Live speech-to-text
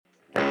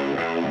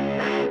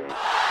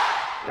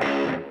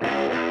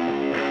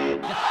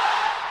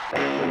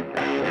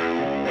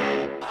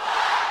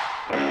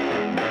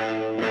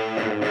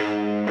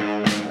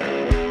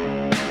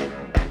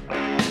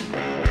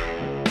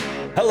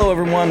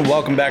everyone.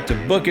 Welcome back to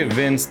Book It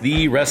Vince,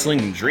 the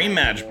Wrestling Dream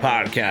Match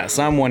podcast.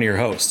 I'm one of your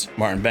hosts,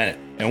 Martin Bennett.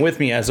 And with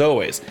me, as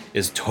always,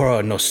 is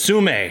Toru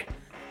Nosume,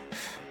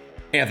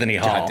 Anthony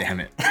Hall. God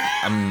damn it.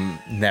 I'm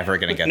never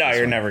going to get this. No,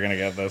 you're never going to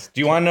get this. Do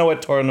you want to know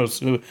what Toru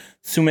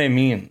Nosume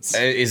means?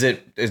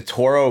 Is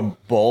Toro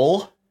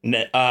bull?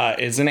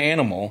 It's an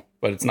animal,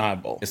 but it's not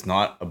a bull. It's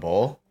not a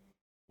bull?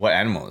 What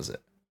animal is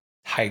it?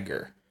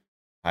 Tiger.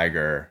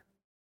 Tiger.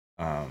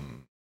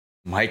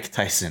 Mike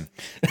Tyson.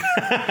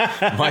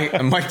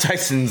 Mike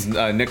Tyson's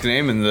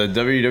nickname in the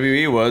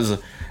WWE was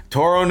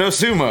Toro no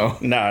Sumo.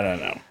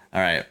 No.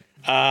 All right.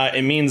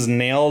 It means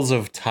nails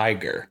of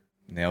tiger.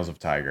 Nails of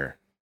tiger.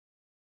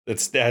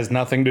 It has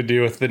nothing to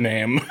do with the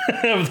name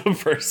of the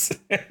person.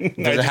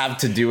 Does it have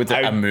to do with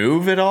a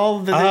move at all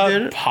that they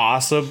did?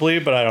 Possibly,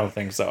 but I don't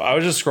think so. I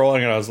was just scrolling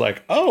and I was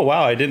like, oh,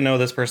 wow, I didn't know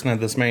this person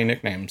had this many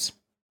nicknames.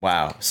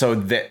 Wow.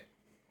 So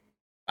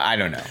I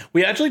don't know.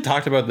 We actually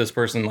talked about this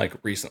person like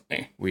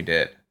recently. We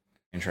did.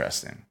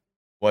 Interesting.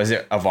 Was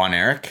it a Von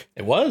Erich?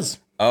 It was.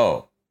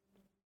 Oh.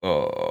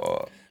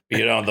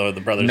 You don't know the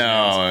brothers. No,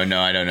 I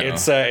don't know.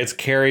 It's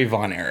Kerry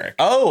Von Erich.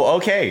 Oh,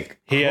 okay.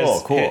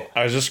 Cool.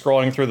 I was just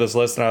scrolling through this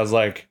list and I was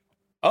like,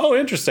 oh,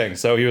 interesting.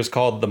 So he was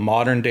called the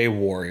Modern Day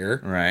Warrior.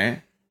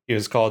 Right. He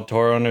was called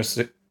Toro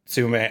Nosume.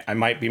 I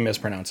might be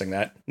mispronouncing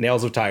that.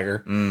 Nails of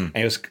Tiger.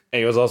 And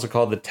he was also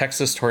called the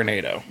Texas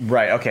Tornado.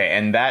 Right. Okay.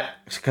 And that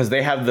because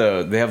they have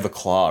the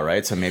claw,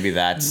 right? So maybe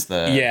that's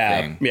the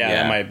thing. Yeah,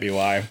 that might be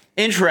why.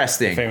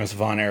 Interesting. The famous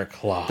Von Erich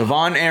claw. The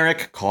Von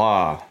Erich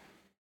claw.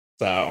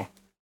 So,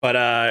 but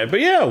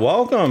yeah,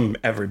 welcome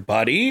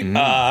everybody.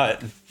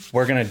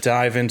 We're gonna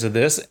dive into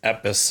this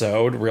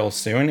episode real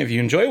soon. If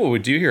you enjoy what we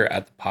do here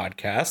at the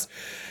podcast,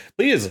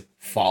 please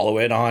follow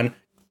it on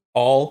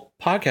all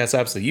podcast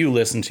apps that you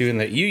listen to and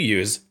that you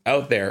use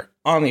out there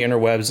on the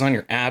interwebs, on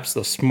your apps,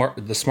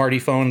 the smarty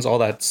phones, all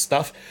that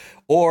stuff,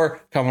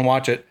 or come and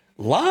watch it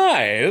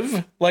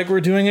live like we're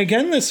doing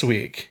again this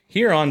week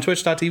here on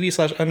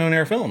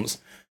twitch.tv/unknownairfilms.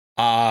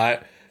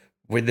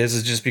 This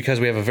is just because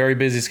we have a very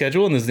busy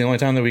schedule and this is the only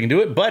time that we can do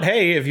it. But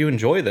hey, if you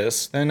enjoy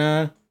this, then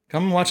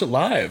come and watch it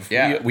live.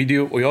 Yeah,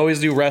 we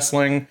always do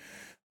wrestling.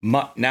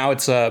 Now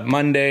it's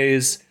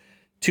Mondays,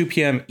 2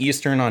 p.m.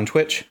 Eastern on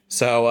Twitch.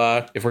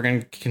 So if we're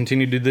going to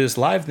continue to do this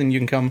live, then you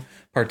can come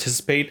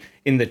participate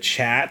in the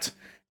chat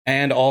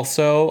and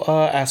also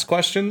ask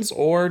questions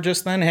or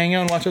just then hang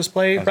out and watch us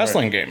play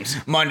wrestling games.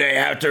 Monday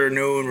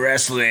afternoon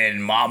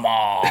wrestling,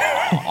 mama.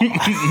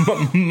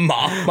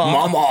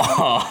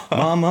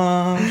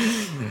 Mama.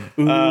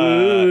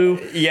 Ooh.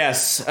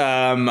 Yes.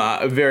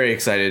 Very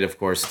excited, of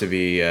course, to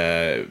be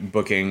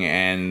booking.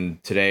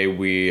 And today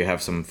we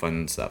have some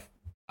fun stuff.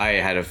 I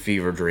had a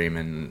fever dream,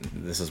 and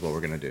this is what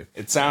we're going to do.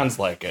 It sounds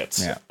like it.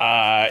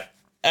 Yeah.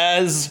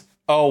 As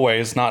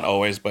always, not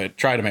always, but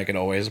try to make it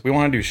always, we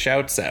want to do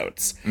shouts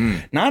outs.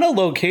 Not a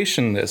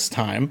location this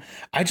time.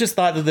 I just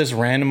thought that this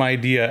random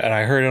idea, and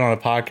I heard it on a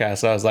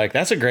podcast. I was like,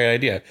 that's a great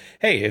idea.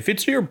 Hey, if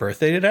it's your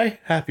birthday today,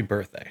 happy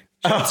birthday.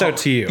 Shouts out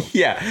to you.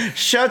 Yeah.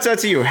 Shouts out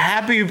to you.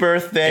 Happy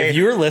birthday. If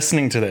you're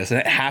listening to this and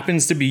it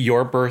happens to be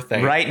your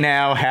birthday right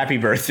now, happy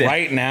birthday.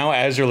 Right now,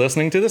 as you're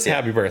listening to this,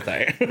 happy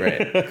birthday.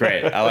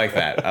 Great. I like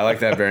that. I like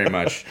that very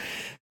much.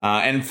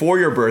 And for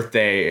your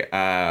birthday,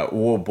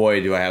 oh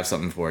boy, do I have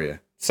something for you.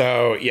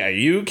 So yeah,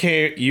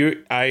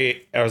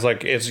 I was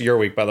like, it's your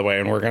week, by the way,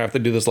 and we're gonna have to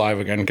do this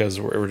live again because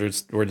we're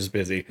just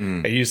busy.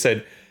 And you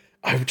said,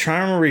 I'm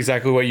trying to remember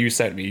exactly what you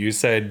sent me. You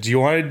said, do you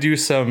want to do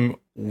some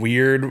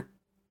weird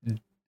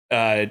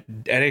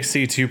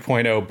NXT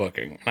 2.0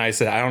 booking? And I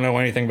said, I don't know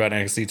anything about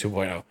NXT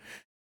 2.0.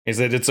 He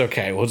said, it's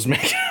okay, we'll just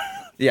make it.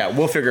 Yeah,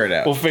 we'll figure it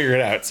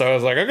out. So I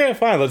was like, okay,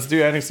 fine, let's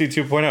do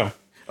NXT 2.0.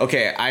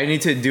 Okay, I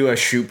need to do a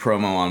shoot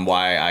promo on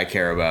why I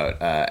care about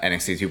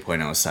NXT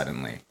 2.0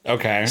 suddenly.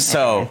 Okay.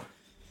 So,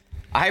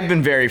 I've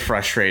been very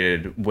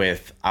frustrated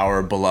with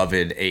our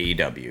beloved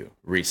AEW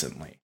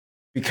recently.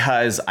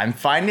 Because I'm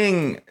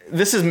finding,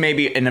 this is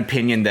maybe an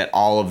opinion that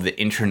all of the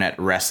internet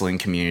wrestling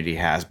community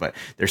has, but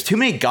there's too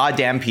many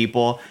goddamn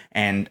people,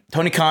 and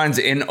Tony Khan's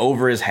in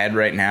over his head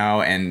right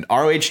now, and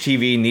ROH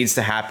TV needs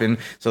to happen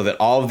so that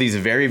all of these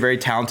very, very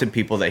talented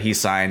people that he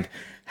signed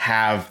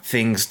have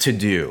things to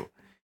do.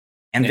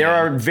 And there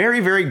are very,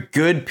 very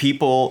good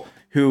people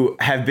who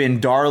have been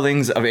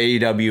darlings of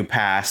AEW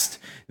past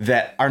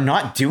that are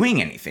not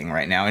doing anything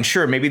right now. And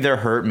sure, maybe they're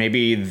hurt,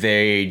 maybe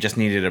they just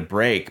needed a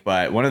break.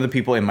 But one of the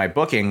people in my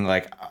booking,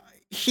 like,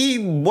 he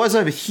was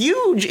a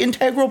huge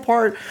integral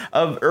part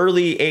of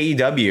early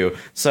AEW.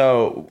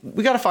 So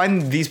we got to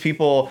find these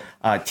people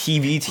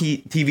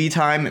TV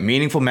time,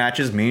 meaningful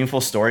matches, meaningful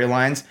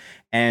storylines,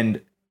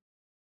 and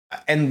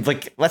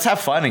like, let's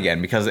have fun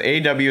again, because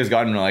AEW has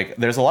gotten like,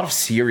 there's a lot of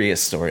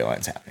serious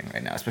storylines happening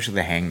right now, especially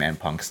the Hangman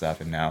Punk stuff,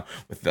 and now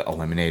with the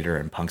Eliminator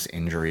and Punk's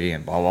injury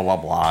and blah blah blah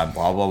blah and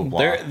blah blah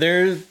blah.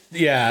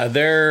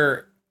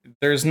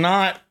 There's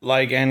not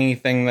like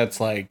anything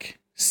that's like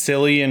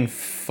silly and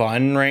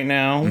fun right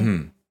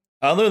now,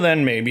 other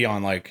than maybe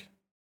on like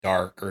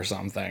Dark or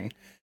something.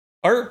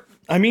 Or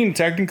I mean,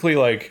 technically,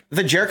 like,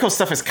 The Jericho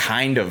stuff is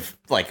kind of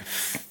like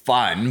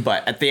fun,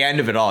 but at the end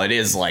of it all, it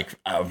is like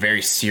a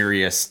very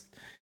serious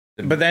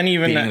but then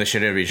even beating the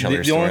shit out of each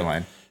other's the only-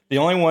 storyline. the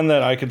only one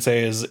that I could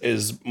say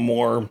is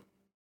more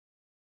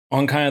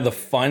on kind of the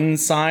fun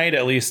side,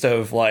 at least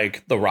of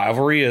like the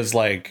rivalry, is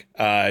like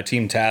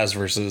Team Taz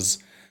versus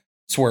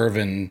Swerve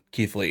and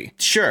Keith Lee.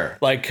 Sure.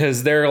 Like,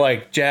 because they're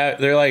like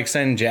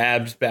sending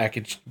jabs back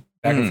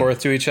and forth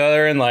to each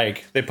other, and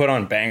like they put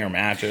on banger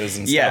matches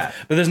and stuff. Yeah.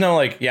 But there's no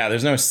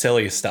there's no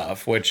silly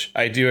stuff, which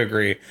I do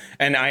agree.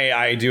 And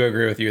I do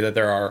agree with you that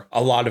there are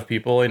a lot of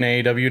people in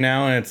AEW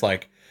now, and it's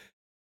like,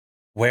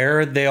 where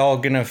are they all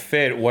gonna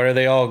fit? What are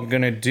they all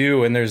gonna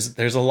do? And there's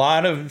a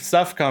lot of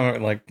stuff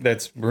coming, like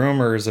that's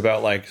rumors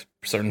about like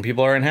certain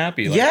people are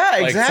unhappy. Like, Yeah,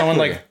 like someone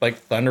exactly. like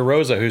Thunder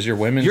Rosa, who's your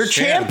women's Your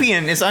champ.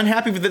 champion is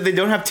unhappy that they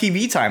don't have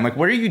TV time. Like,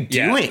 what are you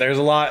Yeah, doing? there's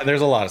a lot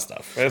of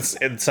stuff.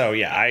 So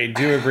yeah, I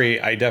do agree.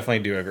 I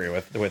definitely do agree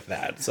with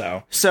that.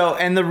 So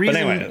And the reason,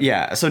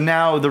 anyway. So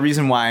now the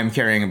reason why I'm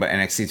caring about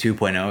NXT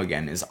 2.0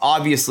 again is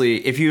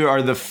obviously if you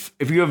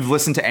have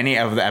listened to any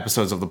of the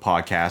episodes of the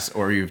podcast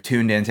or you've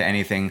tuned into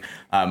anything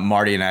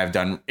Marty and I have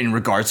done in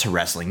regards to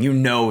wrestling, you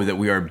know that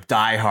we are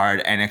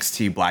diehard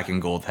NXT Black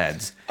and Gold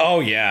heads. oh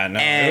yeah, no,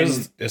 And-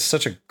 it's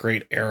such a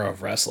great era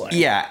of wrestling.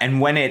 Yeah, and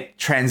when it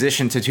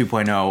transitioned to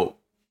 2.0,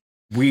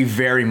 we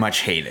very much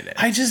hated it.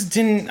 I just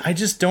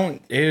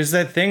don't. It was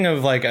that thing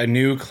of like a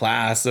new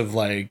class of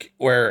like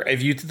where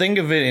if you think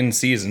of it in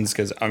seasons,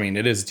 because I mean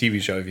it is a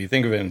TV show. If you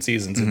think of it in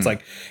seasons,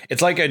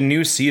 it's like a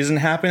new season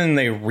happened and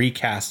they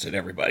recasted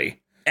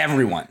everybody,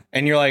 Everyone.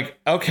 and you're like,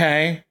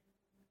 okay,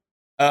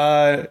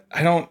 I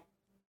don't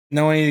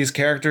know any of these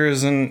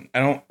characters and I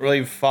don't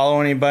really follow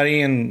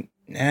anybody, and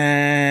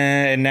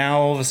now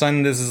all of a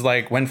sudden this is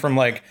like went from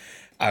like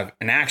an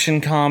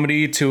action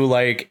comedy to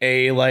like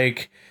a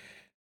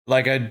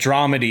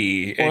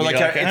dramedy, Or and like,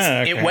 you're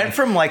it okay. went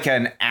from like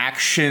an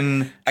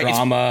action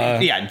Drama.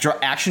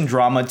 action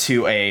drama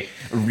to a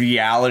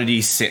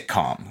reality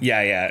sitcom.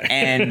 Yeah.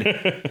 And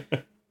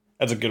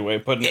That's a good way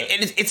of putting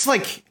it.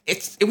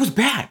 it was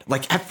bad.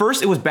 Like at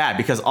first it was bad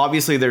because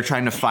obviously they're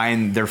trying to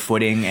find their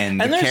footing and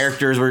the there's-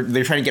 characters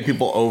they're trying to get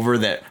people over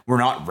that were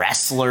not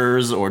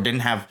wrestlers or didn't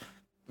have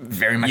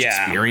very much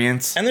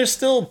experience. And there's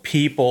still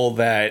people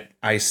that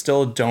I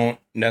still don't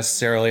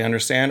necessarily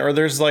understand. Or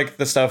there's like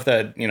the stuff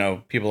that, you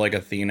know, people like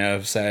Athena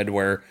have said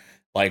where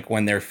like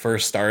when they're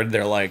first started,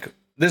 they're like,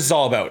 this is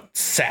all about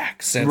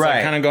sex. And it's like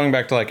Right. kind of going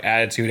back to like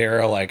Attitude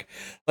Era, like,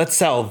 let's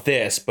sell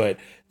this. But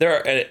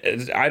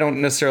I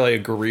don't necessarily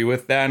agree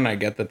with that. And I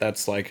get that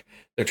that's like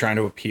they're trying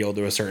to appeal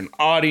to a certain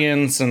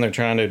audience and they're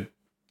trying to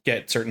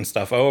get certain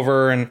stuff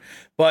over.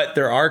 But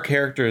there are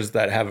characters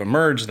that have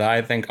emerged that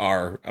I think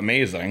are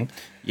amazing.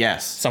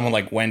 Yes. Someone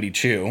like Wendy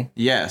Chu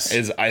Yes.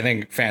 is, I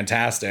think,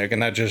 fantastic.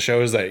 And that just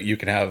shows that you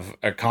can have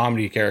a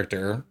comedy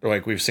character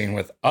like we've seen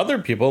with other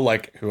people,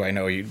 like who I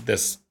know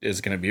this is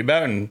going to be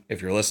about. And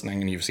if you're listening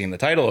and you've seen the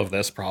title of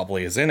this,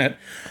 probably is in it,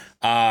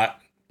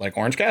 like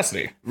Orange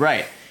Cassidy.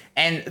 Right.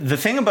 And the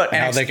thing about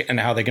How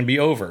they can be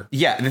over.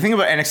 Yeah, the thing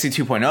about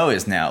NXT 2.0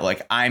 is now,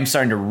 like, I'm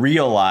starting to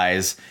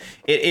realize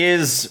it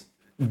is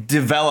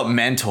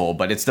developmental,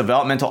 but it's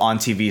developmental on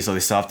TV, so they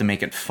still have to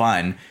make it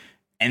fun.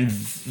 And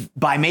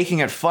by making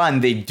it fun,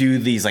 they do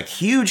these, like,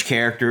 huge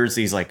characters,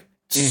 these, like,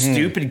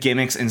 stupid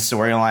gimmicks and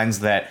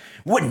storylines that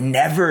would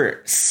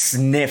never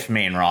sniff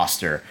main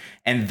roster.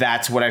 And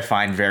that's what I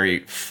find very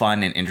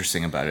fun and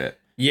interesting about it.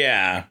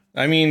 Yeah.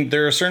 I mean,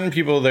 there are certain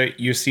people that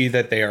you see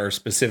that they are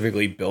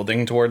specifically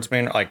building towards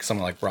main, like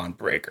someone like Braun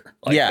Breaker.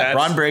 Like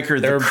Braun Breaker,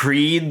 the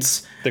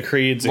Creeds. The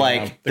Creeds,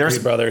 Like, the there's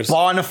Creed brothers.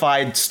 bona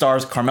fide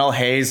stars, Carmel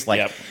Hayes. Like,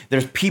 Yep.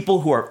 there's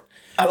people who are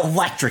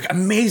electric,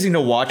 amazing to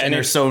watch, and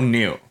they're so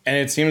new. And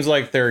it seems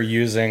like they're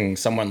using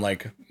someone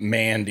like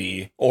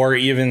Mandy, or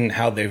even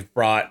how they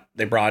brought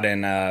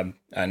in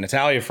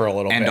Natalia for a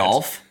little bit.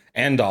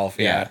 And Dolph,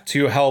 yeah,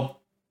 to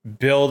help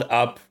build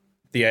up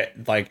the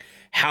like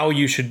how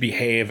you should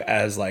behave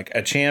as like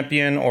a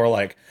champion or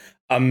like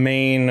a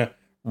main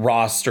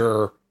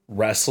roster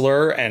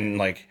wrestler, and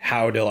like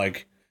how to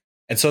like,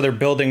 and so they're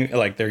building,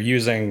 like they're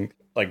using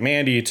like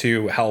Mandy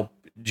to help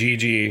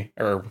Gigi,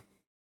 or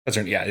that's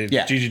her,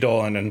 Gigi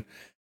Dolan and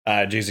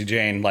JC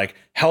Jane, like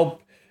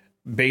help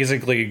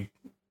basically.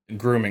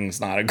 Grooming's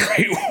not a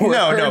great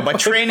word. No, but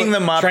training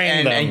them up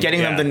Train and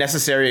getting them the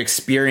necessary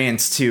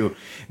experience to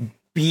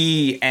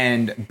be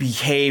and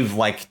behave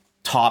like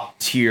top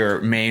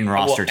tier main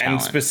roster talent.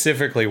 And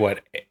specifically what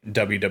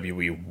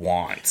WWE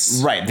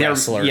wants. Right.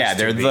 Wrestlers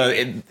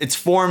It's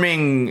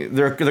forming,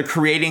 they're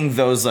creating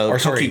those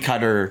cookie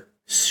cutter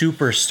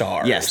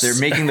superstars. Yes, they're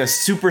making the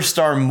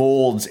superstar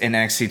molds in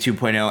NXT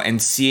 2.0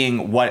 and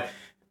seeing what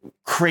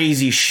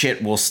crazy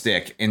shit will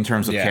stick in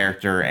terms of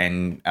character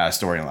and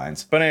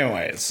storylines. But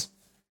anyways,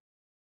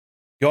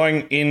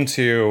 going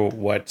into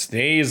what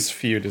today's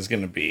feud is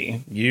going to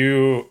be,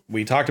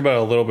 we talked about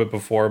it a little bit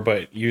before,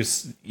 but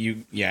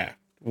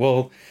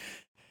well,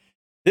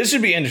 this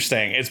should be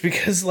interesting. It's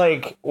because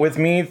like with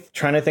me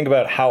trying to think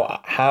about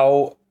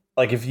how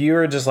like if you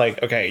were just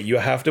like, okay, you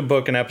have to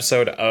book an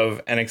episode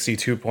of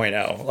NXT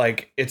 2.0,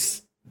 like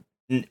it's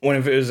when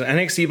if it was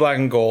NXT Black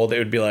and Gold, it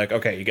would be like,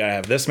 okay, you gotta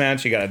have this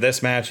match, you gotta have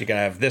this match, you gotta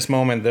have this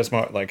moment,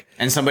 like,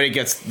 and somebody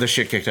gets the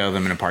shit kicked out of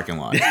them in a parking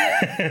lot.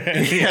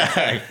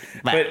 Yeah,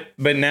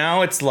 but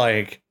now it's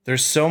like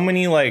there's so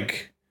many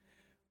like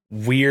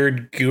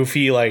weird,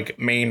 goofy, like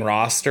main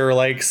roster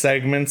like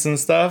segments and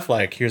stuff.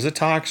 Like here's a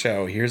talk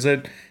show,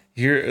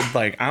 here,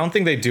 like I don't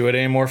think they do it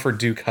anymore for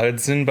Duke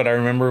Hudson, but I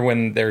remember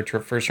when they were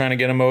first trying to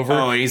get him over.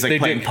 Oh, he's like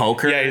playing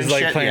poker. Yeah, he's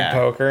like playing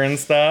poker and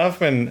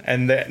stuff, and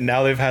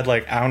now they've had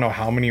like I don't know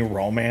how many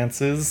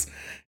romances.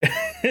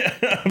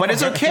 But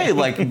it's okay,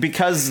 like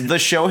because the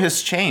show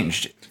has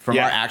changed from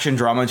our action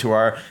drama to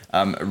our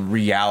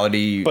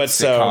reality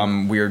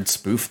sitcom weird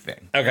spoof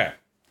thing. Okay,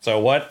 so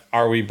what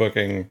are we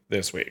booking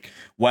this week?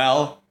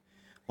 Well,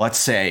 let's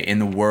say in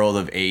the world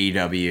of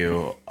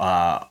AEW,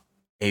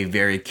 a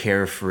very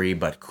carefree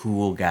but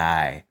cool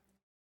guy.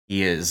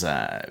 He is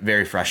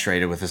very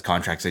frustrated with his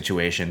contract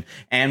situation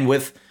and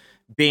with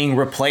being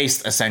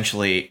replaced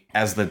essentially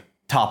as the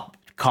top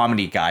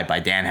comedy guy by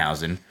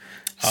Danhausen.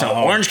 So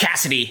Orange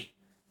Cassidy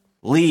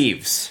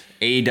leaves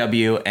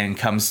AEW and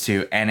comes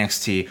to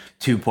NXT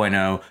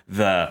 2.0,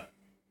 the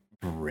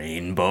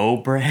Rainbow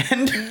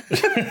brand.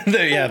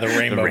 the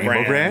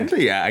Rainbow brand.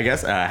 Yeah, I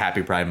guess.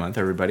 Happy Pride Month,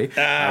 everybody.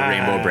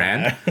 Rainbow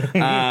brand.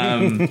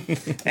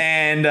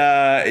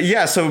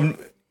 So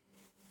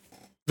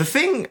the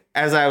thing,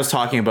 as I was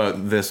talking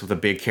about this with the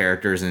big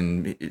characters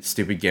and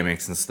stupid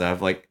gimmicks and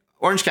stuff, like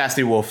Orange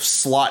Cassidy will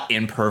slot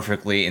in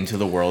perfectly into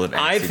the world of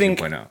NXT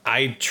 2.0.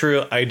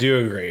 I do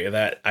agree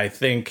that I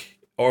think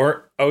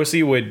OC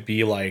would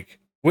be like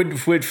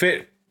would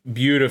fit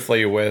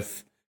beautifully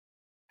with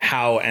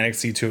how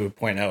NXT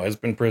 2.0 has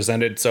been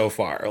presented so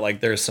far.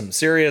 Like there's some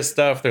serious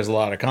stuff, there's a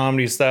lot of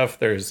comedy stuff,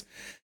 there's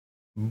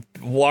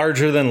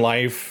larger than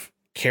life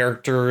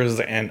characters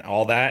and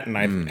all that,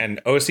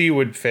 and OC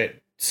would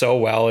fit so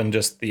well in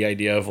just the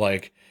idea of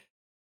like,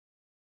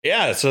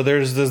 yeah, so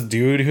there's this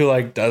dude who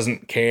like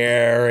doesn't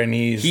care, and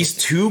he's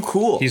too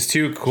cool. He's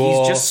too cool.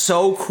 He's just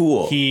so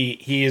cool.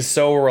 He is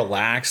so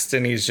relaxed,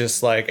 and he's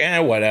just like,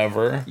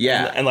 whatever.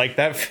 Yeah, and like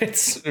that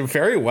fits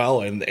very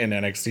well in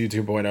NXT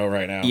 2.0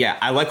 right now. Yeah,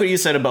 I like what you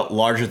said about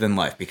larger than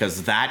life,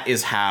 because that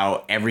is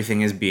how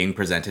everything is being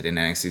presented in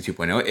NXT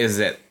 2.0. Is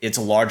that it's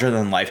larger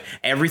than life.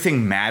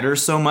 Everything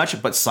matters so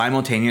much, but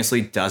simultaneously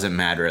doesn't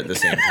matter at the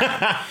same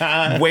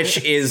time,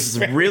 which is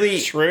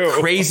really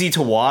crazy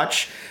to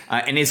watch.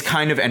 And is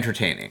kind of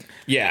entertaining.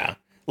 Yeah,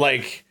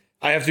 like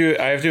I have to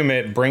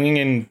admit, bringing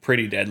in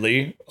Pretty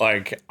Deadly,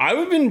 like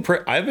I've been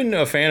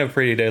a fan of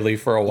Pretty Deadly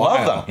for a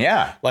while. Love them,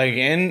 yeah. Like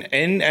in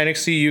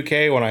NXT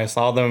UK, when I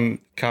saw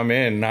them come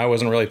in, and I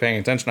wasn't really paying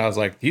attention, I was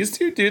like, these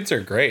two dudes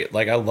are great.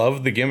 Like I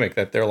love the gimmick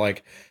that they're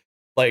like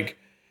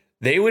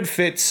they would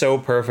fit so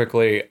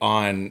perfectly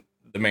on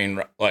the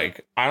main.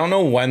 Like I don't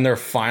know when they're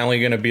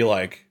finally gonna be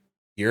like,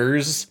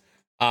 here's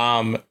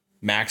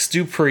Max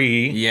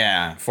Dupree,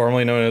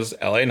 formerly known as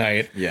LA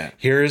Knight. Yeah,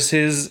 here's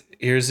his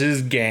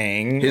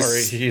gang,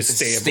 his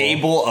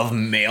stable of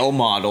male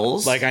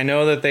models. Like I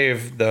know that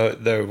they've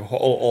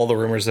all the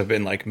rumors have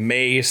been like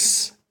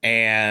Mace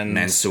and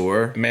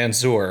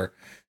Mansoor,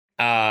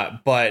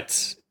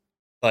 but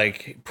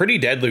like Pretty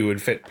Deadly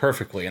would fit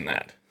perfectly in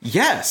that.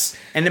 Yes,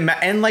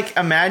 and like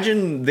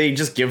imagine they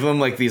just give them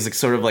like these like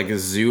sort of like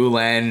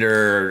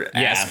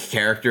Zoolander-esque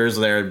characters.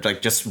 They're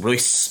like just really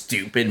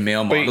stupid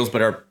male models,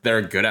 but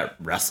they're good at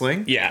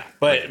wrestling. Yeah,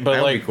 but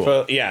like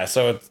cool.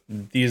 So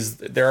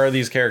there are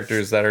these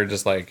characters that are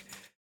just like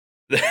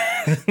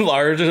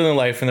larger than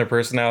life, and their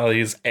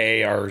personalities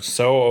are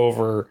so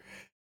over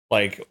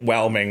like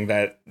whelming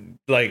that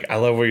like I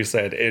love what you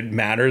said. It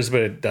matters,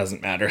 but it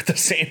doesn't matter at the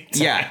same time.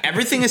 Yeah,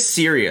 everything is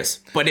serious,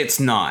 but it's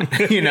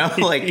not. You know,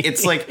 like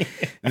it's like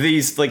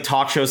these like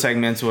talk show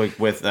segments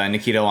with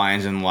Nikita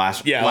Lyons and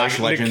Lash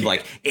Legend.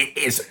 Like it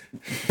is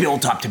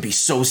built up to be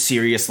so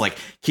serious. Like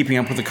Keeping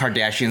Up with the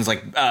Kardashians,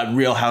 like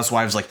Real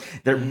Housewives. Like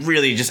they're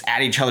really just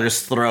at each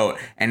other's throat,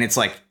 and it's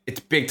like it's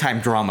big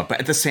time drama. But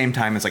at the same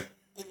time, it's like,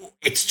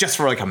 it's just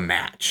for like a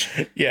match.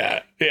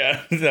 Yeah.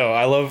 No,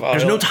 I love.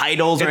 There's no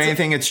titles or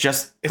anything. It's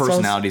just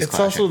personalities. It's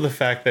also the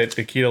fact that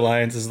Nikita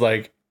Lyons is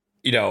like,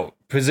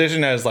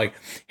 positioned as like,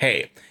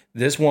 hey,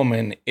 this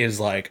woman is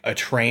like a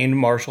trained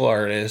martial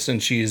artist,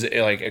 and she's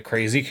like a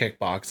crazy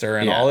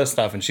kickboxer and all this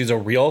stuff, and she's a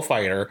real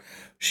fighter.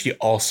 She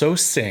also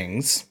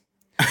sings.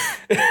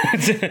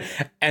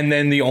 And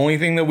then the only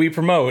thing that we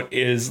promote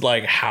is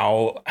like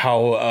how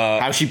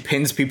she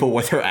pins people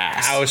with her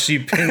ass, how she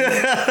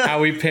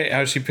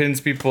pins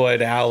people,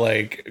 and how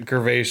like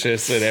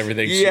curvaceous and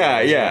everything.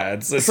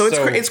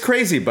 It's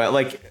crazy, but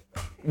like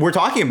we're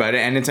talking about it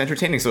and it's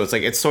entertaining, so it's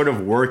like it's sort of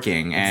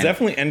working. And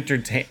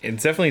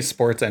it's definitely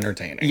sports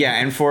entertaining.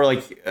 Yeah, and for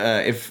like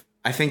if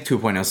I think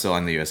 2.0 is still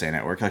on the USA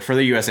Network. Like for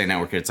the USA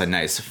Network, it's a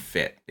nice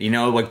fit. You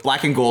know, like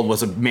Black and Gold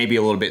was maybe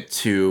a little bit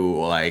too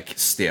like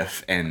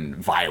stiff and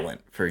violent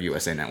for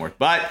USA Network,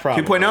 but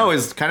Probably. 2.0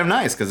 is kind of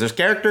nice because there's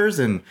characters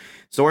and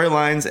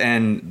storylines.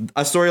 And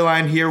a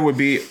storyline here would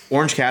be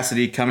Orange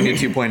Cassidy coming in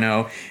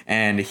 2.0,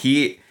 and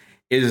he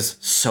is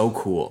so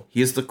cool.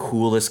 He is the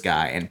coolest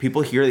guy, and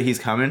people hear that he's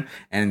coming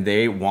and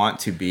they want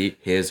to be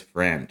his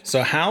friend.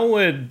 So how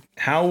would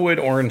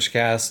Orange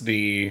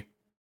Cassidy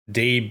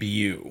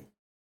debut?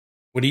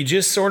 Would he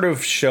just sort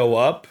of show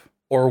up,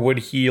 or would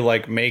he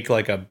like make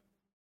like a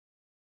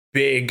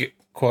big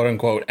quote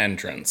unquote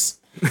entrance?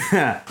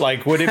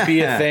 Like, would it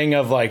be a thing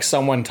of like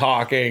someone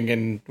talking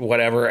and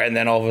whatever, and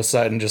then all of a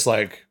sudden just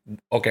like,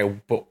 okay,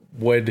 but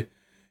would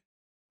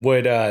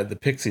the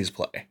Pixies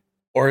play?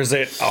 Or is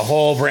it a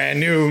whole brand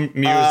new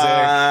music?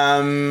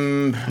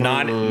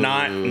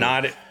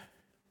 Not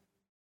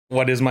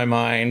what is my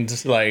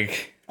mind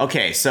like?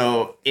 Okay,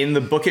 so in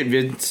the Book It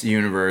Vince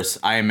universe,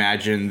 I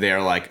imagine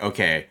they're like,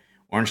 okay,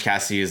 Orange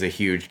Cassidy is a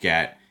huge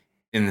get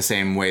in the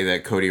same way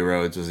that Cody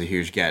Rhodes was a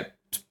huge get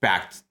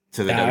back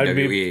to the That would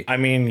WWE. be, I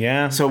mean,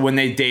 yeah. So when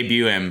they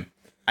debut him,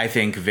 I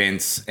think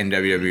Vince and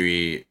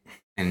WWE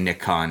and Nick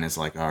Khan is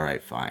like, all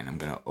right, fine. I'm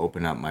going to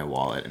open up my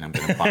wallet and I'm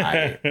going to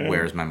buy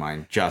Where's My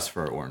Mind just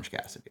for Orange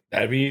Cassidy.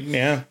 That'd be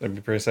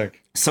pretty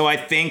sick. So I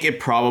think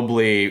it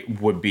probably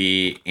would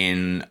be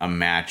in a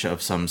match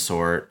of some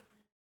sort.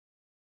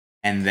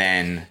 And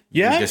then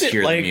you just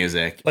hear the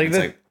music.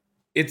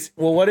 It's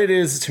what it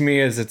is to me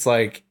is it's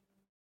like,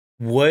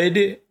 would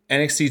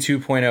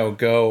NXT 2.0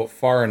 go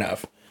far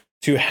enough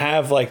to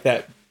have like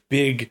that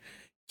big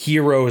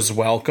hero's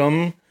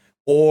welcome,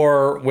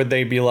 or would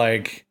they be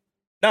like,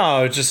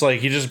 no, it's just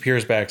like he just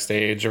appears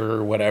backstage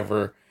or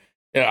whatever?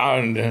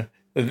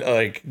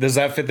 Like, does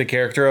that fit the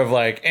character of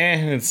like,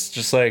 it's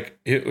just like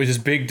it was his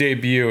big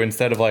debut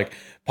instead of like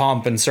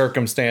pomp and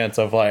circumstance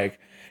of like,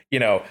 you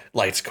know,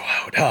 lights go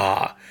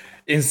out.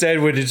 Instead,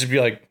 would it just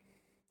be like,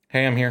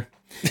 hey, I'm here?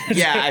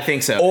 Yeah, I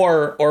think so.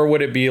 Or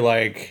would it be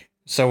like,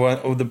 so one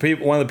of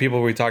the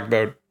people we talked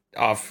about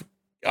off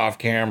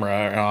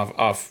camera and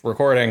off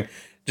recording,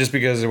 just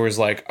because it was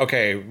like,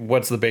 okay,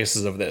 what's the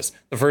basis of this?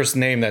 The first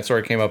name that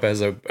sort of came up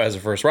as a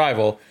first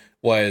rival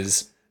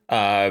was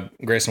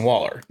Grayson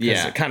Waller.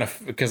 Yeah, it kind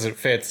of, because it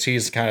fits.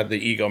 He's kind of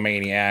the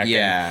egomaniac.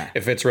 Yeah, and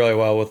it fits really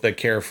well with the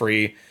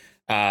carefree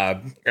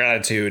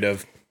attitude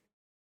of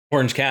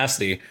Orange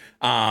Cassidy.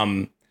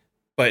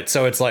 But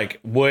so it's like,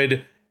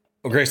 would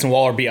Grayson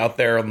Waller be out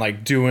there and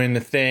like doing the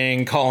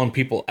thing, calling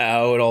people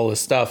out, all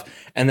this stuff,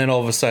 and then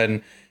all of a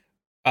sudden,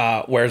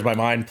 Where's My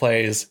Mind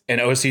plays, and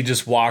OC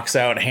just walks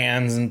out,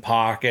 hands in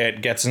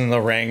pocket, gets in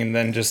the ring, and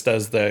then just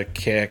does the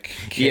kick.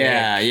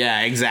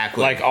 Yeah,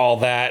 exactly. Like all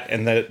that,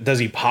 and does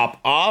he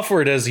pop off,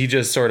 or does he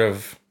just sort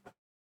of,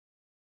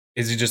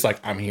 is he just like,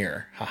 I'm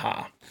here,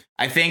 haha?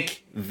 I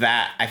think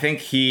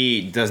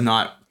he does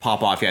not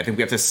pop off yet. I think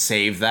we have to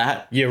save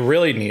that. You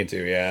really need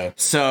to, yeah.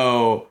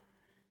 So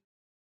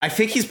I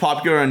think he's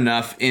popular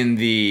enough in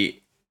the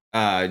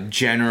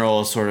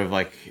general sort of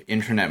like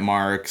internet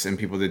marks and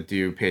people that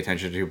do pay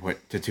attention to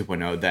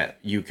 2.0 that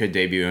you could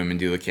debut him and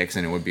do the kicks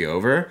and it would be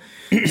over.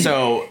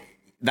 So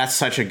that's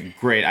such a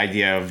great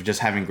idea of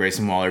just having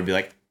Grayson Waller be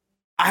like,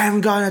 I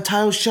haven't gotten a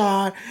title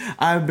shot.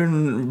 I've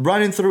been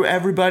running through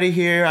everybody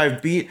here.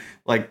 I've beat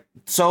like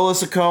Solo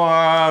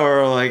Sikoa,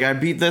 or like I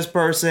beat this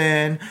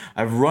person.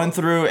 I've run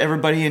through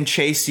everybody and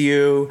chase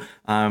you.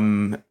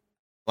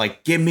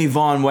 Like, give me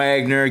Von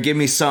Wagner, give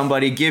me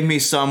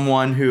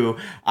someone who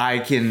I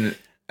can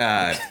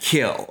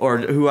kill or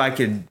who I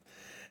could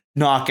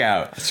knock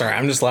out. Sorry,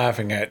 I'm just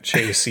laughing at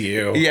Chase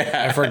U.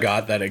 Yeah, I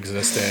forgot that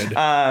existed,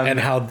 and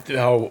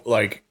how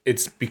like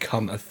it's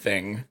become a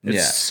thing.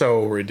 It's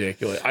so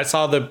ridiculous. I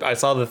saw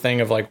the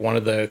thing of like one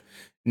of the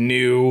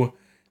new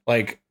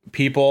like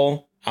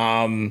people.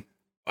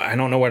 I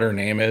don't know what her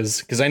name is,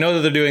 because I know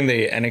that they're doing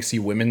the NXT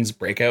Women's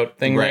Breakout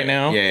thing right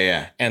now.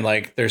 Yeah. And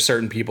like there's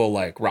certain people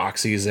like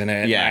Roxy's in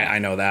it. Yeah, I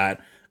know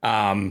that.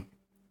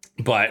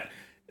 But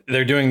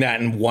they're doing that,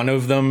 and one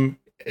of them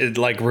it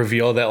like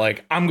revealed that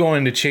like, I'm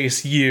going to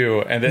chase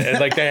you, and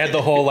like they had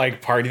the whole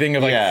like party thing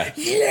of like,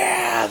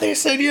 yeah, they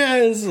said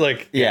yes,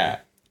 like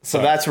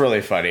So that's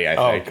really funny, I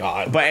think. Oh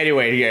god. But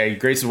anyway,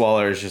 Grayson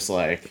Waller is just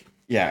like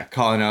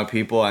calling out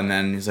people, and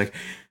then he's like,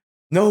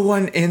 no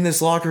one in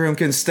this locker room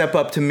can step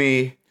up to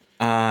me.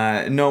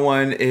 No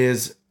one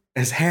is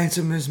as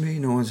handsome as me.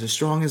 No one's as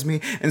strong as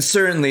me, and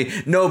certainly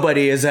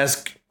nobody is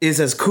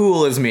as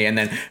cool as me. And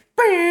then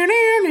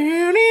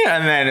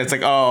it's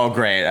like, oh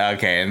great,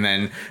 okay. And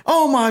then,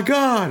 oh my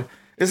god,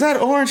 is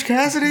that Orange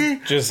Cassidy?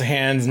 Just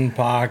hands in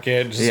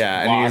pocket. Just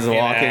and he's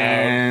walking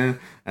in,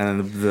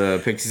 and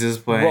the Pixies is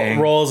playing.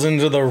 Rolls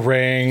into the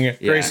ring.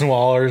 Grayson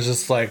Waller is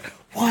just like,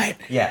 what?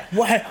 Yeah.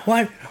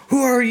 What?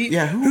 Who are you?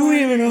 Yeah. Who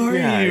even are you?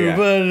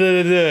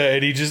 Yeah.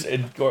 And he just,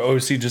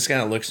 OC just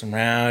kind of looks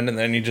around, and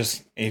then he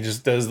just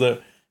does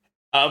the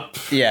up,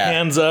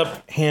 hands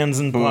up, hands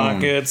in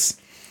pockets,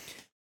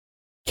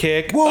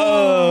 kick.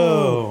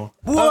 Whoa!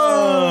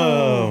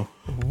 Whoa!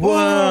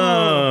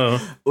 Whoa!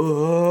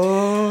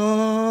 Whoa!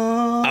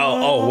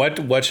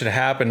 what should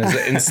happen is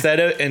that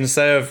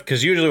instead of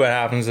because usually what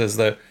happens is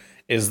the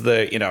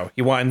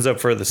he winds up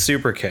for the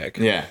super kick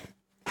Yeah.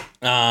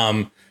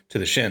 to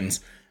the shins.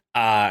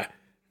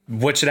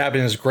 What should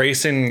happen is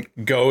Grayson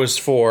goes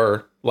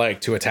for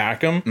to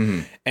attack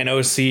him, and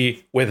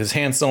OC with his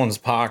hand still in his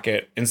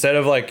pocket, instead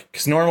of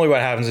because normally what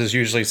happens is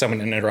usually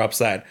someone interrupts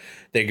that,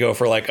 they go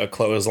for a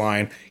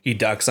clothesline, he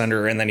ducks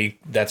under, and then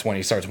that's when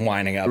he starts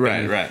winding up.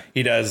 Right.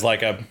 He does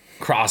a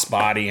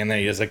crossbody, and then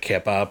he does a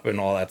kip up and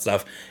all that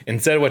stuff.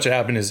 Instead, what should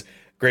happen is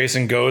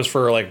Grayson goes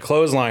for a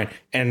clothesline,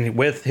 and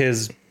with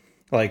his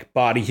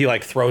body, he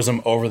throws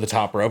him over the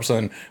top rope. So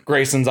then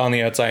Grayson's on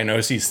the outside, and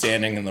OC's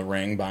standing in the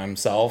ring by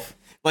himself.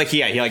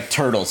 He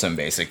turtles him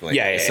basically.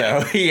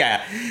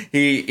 Yeah.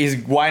 He's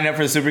winding up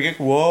for the super kick.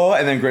 Whoa.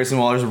 And then Grayson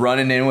Waller's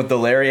running in with the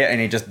lariat, and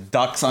he just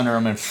ducks under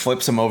him and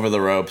flips him over the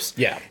ropes.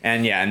 Yeah.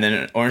 And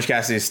then Orange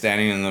Cassidy's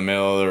standing in the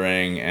middle of the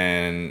ring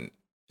and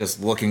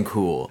just looking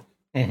cool.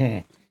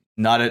 Mm-hmm.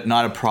 Not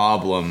a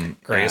problem.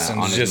 Grayson's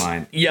on his just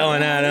mind.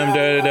 yelling at him,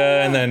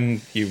 and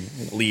then he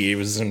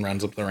leaves and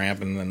runs up the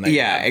ramp, and then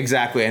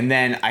exactly. And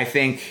then I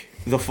think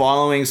the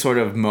following sort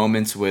of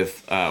moments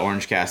with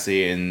Orange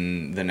Cassidy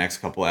in the next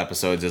couple of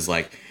episodes is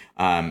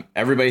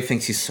everybody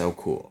thinks he's so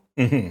cool.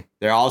 Mm-hmm.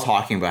 They're all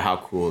talking about how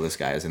cool this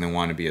guy is, and they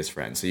want to be his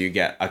friend. So you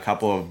get a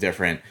couple of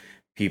different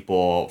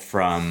people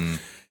from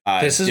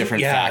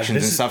different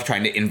factions and stuff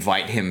trying to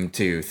invite him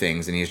to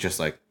things, and he's just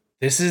like,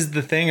 this is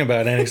the thing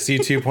about NXT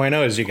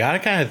 2.0 is you got to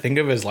kind of think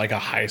of it as a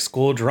high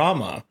school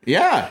drama.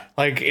 Yeah.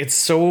 It's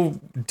so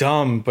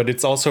dumb, but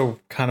it's also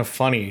kind of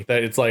funny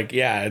that it's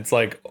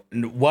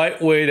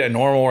what would a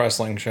normal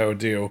wrestling show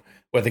do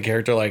with a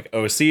character like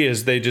OC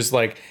is they just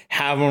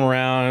have him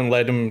around and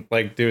let him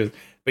do it.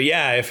 But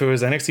yeah, if it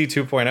was NXT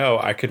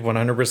 2.0, I could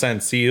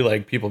 100% see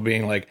people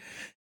being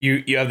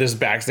you have this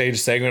backstage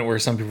segment where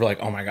some people are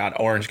oh my God,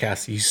 Orange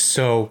Cassidy's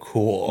so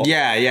cool.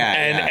 Yeah.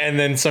 And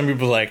then some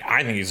people are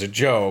I think he's a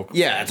joke.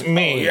 Yeah, it's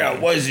me.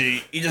 Why is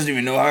he? He doesn't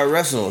even know how to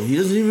wrestle. He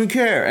doesn't even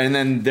care. And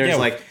then there's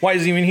why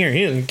is he even here?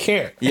 He doesn't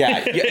care.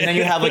 Yeah. And then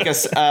you have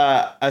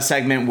a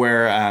segment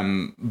where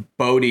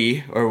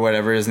Bodie or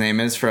whatever his name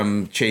is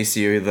from Chase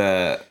U,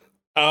 the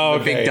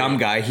big dumb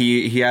guy.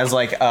 He has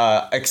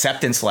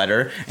acceptance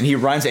letter, and he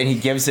runs and he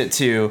gives it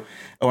to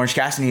Orange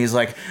Cassidy. He's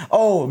like,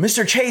 "Oh,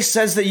 Mr. Chase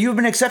says that you've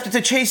been accepted to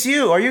Chase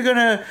U. Are you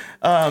gonna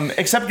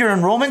accept your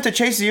enrollment to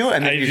Chase U?"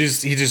 And then he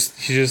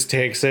just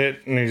takes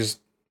it and he just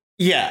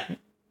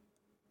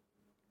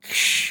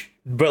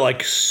but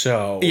just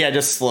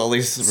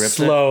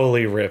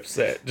slowly rips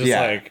it.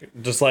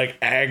 Just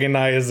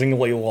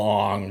agonizingly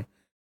long.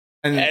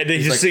 And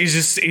he's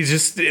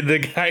just the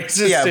guy's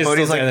just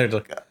Bodie's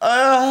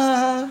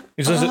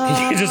he's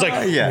just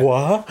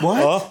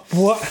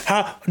what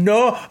how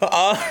no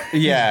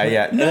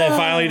and then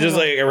finally just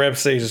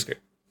rips it, he just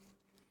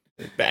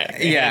back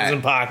hands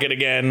in pocket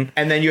again.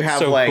 And then you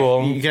have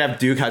cool. You can have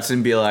Duke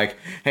Hudson be like,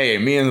 "Hey,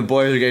 me and the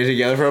boys are getting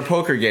together for a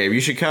poker game,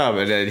 you should come."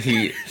 And then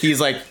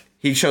he's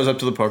he shows up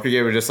to the poker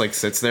game and just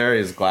sits there,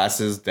 his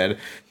glasses, dead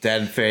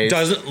face,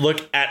 doesn't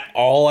look at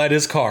all at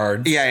his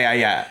cards.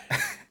 Yeah.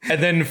 And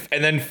then,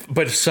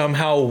 but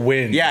somehow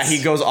wins. Yeah,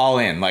 he goes all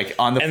in,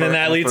 on the. And then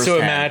that leads to a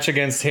match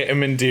against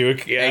him and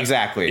Duke. Yeah,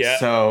 exactly. Yeah.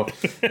 So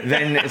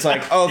then it's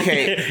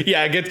okay.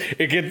 Yeah,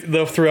 it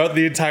gets throughout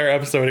the entire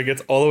episode, it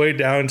gets all the way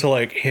down to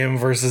him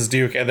versus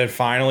Duke, and then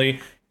finally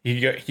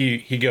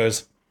he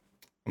goes,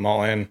 "I'm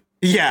all in."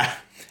 Yeah.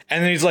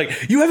 And then he's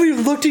like, "You haven't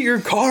even looked at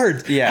your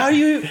cards. Yeah. How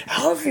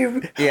have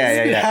you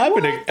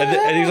happening?"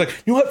 And he's like,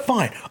 "You know what?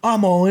 Fine.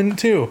 I'm all in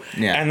too."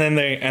 Yeah. And then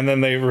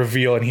they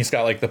reveal, and he's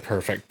got the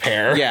perfect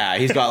pair. Yeah,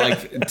 he's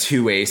got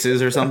 2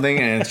 aces or something,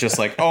 and it's just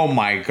oh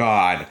my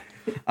God.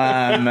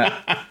 Then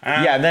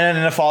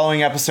in the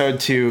following episode,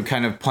 to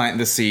kind of plant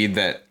the seed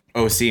that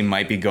OC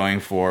might be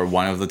going for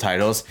one of the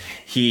titles,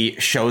 he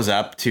shows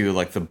up to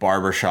the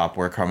barber shop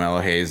where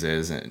Carmelo Hayes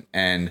is,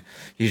 and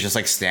he's just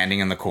standing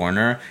in the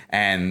corner,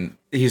 and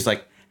he's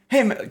like,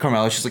 "Hey,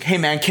 Carmelo," she's like, "Hey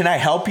man, can I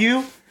help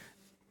you?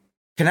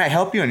 Can I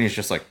help you?" And he's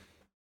just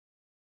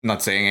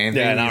not saying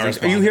anything. Yeah, not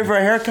responding. "Are you here for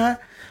a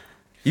haircut?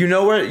 You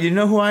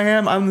know who I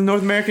am? I'm the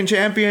North American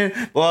champion,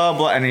 blah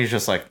blah." And he's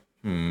just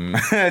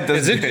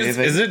is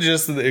it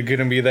just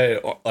gonna be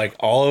that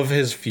all of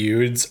his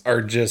feuds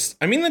are just,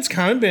 I mean, that's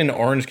kind of been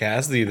Orange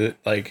Cassidy, that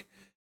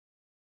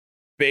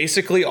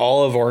basically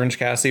all of Orange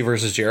Cassidy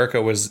versus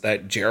Jericho was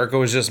that Jericho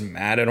was just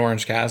mad at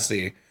Orange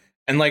Cassidy,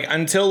 and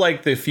until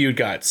the feud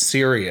got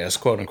serious,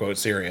 quote unquote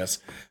serious,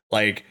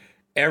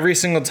 every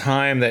single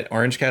time that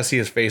Orange Cassidy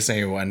is facing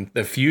anyone,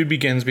 the feud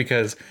begins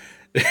because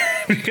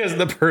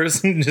the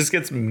person just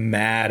gets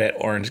mad at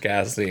Orange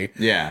Cassidy.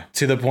 Yeah.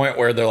 To the point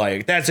where they're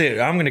like, "That's it,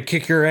 I'm gonna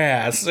kick your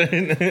ass."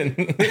 And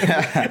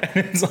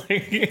it's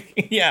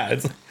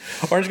it's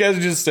Orange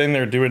Cassidy just sitting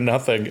there doing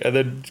nothing, and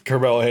then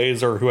Carmelo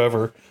Hayes or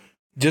whoever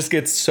just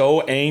gets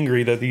so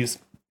angry that he's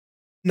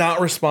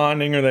not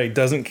responding or that he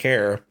doesn't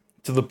care,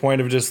 to the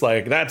point of just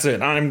 "That's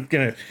it, I'm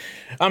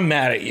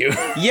mad at you."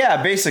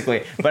 Yeah,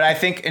 basically. But I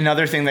think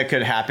another thing that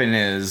could happen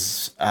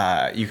is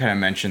you kind of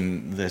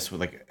mentioned this with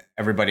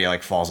everybody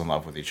like falls in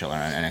love with each other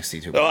on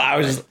NXT 2.0. Oh,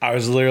 I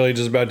was literally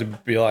just about to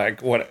be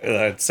like, what?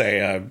 Let's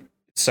say,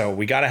 so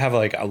we got to have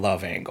like a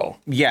love angle.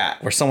 Yeah,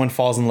 where someone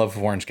falls in love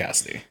with Orange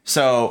Cassidy.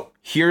 So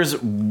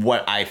here's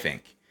what I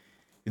think: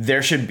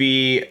 there should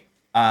be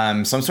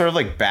some sort of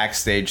like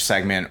backstage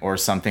segment or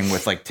something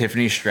with like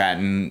Tiffany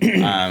Stratton,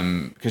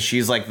 because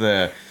she's like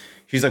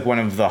one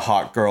of the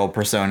hot girl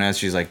personas.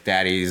 She's like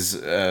daddy's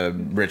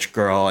rich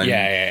girl. And,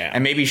 yeah.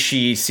 And maybe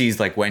she sees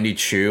like Wendy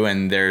Chu,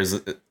 and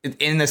there's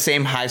in the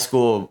same high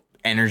school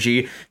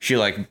energy, she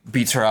like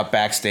beats her up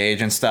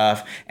backstage and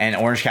stuff. And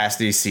Orange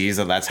Cassidy sees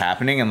that that's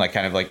happening and like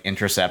kind of like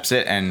intercepts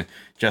it and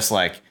just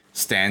like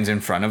stands in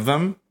front of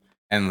them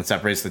and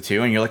separates the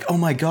two. And you're like, oh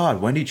my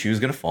God, Wendy Chu's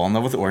going to fall in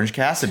love with Orange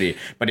Cassidy.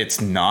 But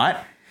it's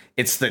not.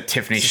 It's that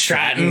Tiffany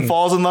Stratton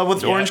falls in love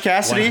with Orange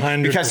Cassidy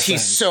 100%. Because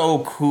he's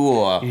so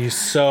cool. He's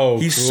so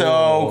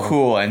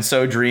cool and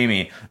so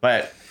dreamy.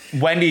 But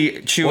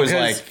Wendy Chu was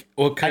like,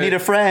 I need a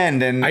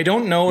friend. And I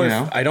don't know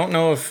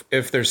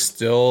if they're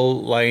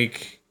still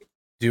like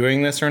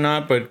doing this or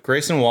not, but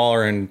Grayson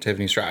Waller and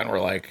Tiffany Stratton were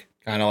like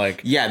kind of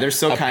like, yeah, they're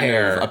still kind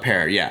of a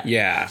pair.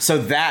 Yeah. So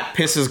that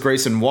pisses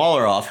Grayson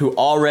Waller off, who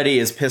already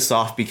is pissed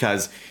off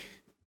because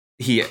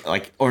he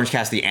like Orange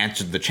Cassidy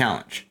answered the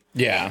challenge.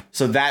 Yeah.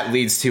 So that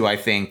leads to, I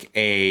think,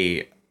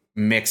 a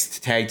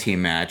mixed tag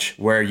team match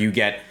where you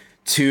get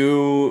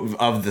two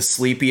of the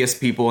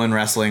sleepiest people in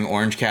wrestling,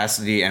 Orange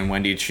Cassidy and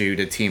Wendy Chu,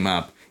 to team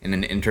up in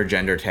an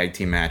intergender tag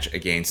team match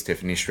against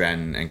Tiffany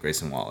Stratton and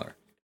Grayson Waller.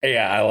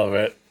 Yeah, I love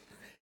it.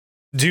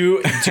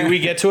 Do we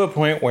get to a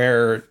point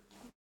where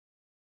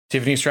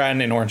Tiffany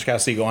Stratton and Orange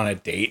Cassidy go on a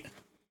date?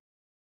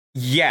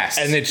 Yes.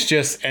 And it's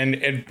just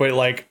but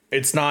like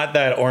it's not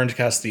that Orange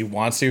Cassidy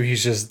wants to,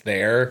 he's just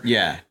there.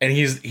 Yeah. And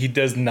he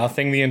does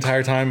nothing the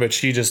entire time, but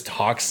she just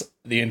talks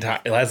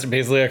that's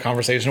basically a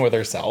conversation with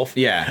herself.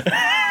 Yeah.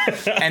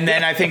 And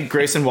then I think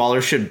Grayson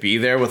Waller should be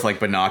there with like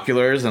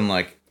binoculars and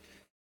like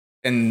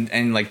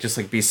and like just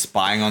like be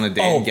spying on the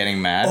date and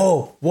getting mad.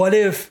 Oh, what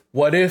if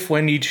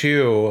Wendy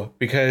Chu,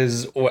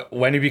 because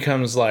Wendy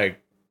becomes like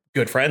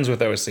good friends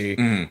with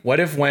OC. What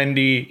if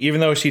Wendy, even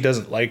though she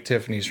doesn't like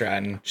Tiffany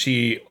Stratton,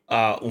 she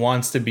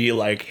wants to be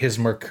like his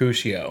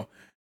Mercutio,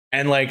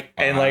 and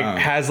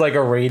has like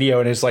a radio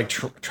and is like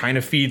trying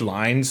to feed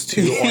lines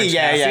to Orange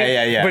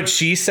Cassidy. But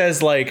she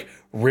says like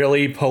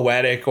really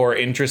poetic or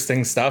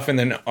interesting stuff, and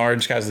then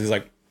Orange Cassidy's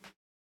like,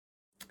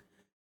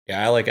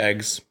 "Yeah, I like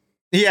eggs."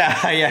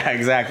 Yeah,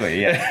 exactly.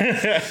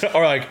 Yeah.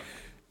 Or like,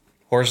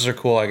 horses are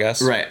cool, I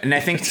guess. Right. And I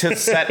think to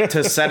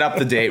set up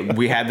the date,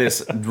 we had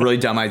this really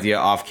dumb idea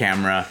off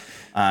camera.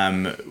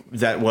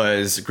 That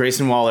was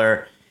Grayson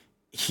Waller.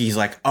 He's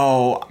like,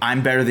 oh,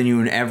 I'm better than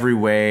you in every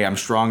way. I'm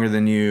stronger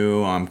than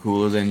you. I'm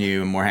cooler than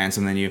you. I'm more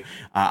handsome than you.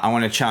 I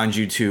want to challenge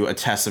you to a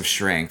test of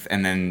strength.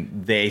 And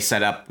then they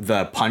set up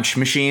the punch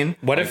machine.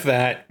 What if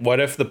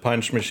the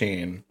punch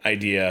machine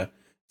idea,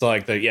 so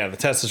like the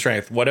test of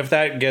strength, what if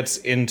that gets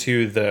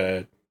into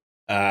the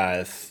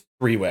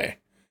three-way?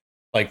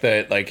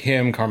 Like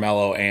him,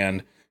 Carmelo,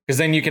 and because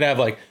then you could have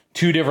like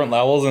two different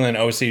levels, and then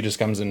OC just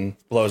comes and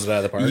blows it out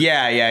of the park.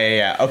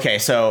 Yeah. Okay,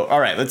 so all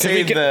right, let's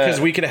say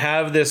because we could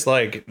have this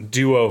like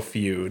duo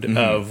feud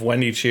of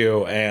Wendy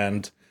Chu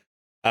and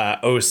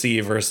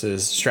OC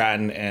versus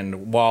Stratton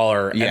and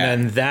Waller, and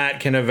then that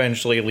can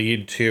eventually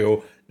lead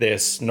to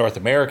this North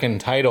American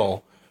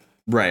title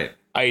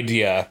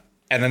idea,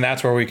 and then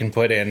that's where we can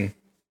put in.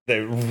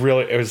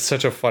 It was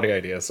such a funny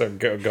idea. So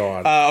go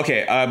on.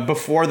 Okay.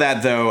 Before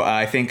that, though,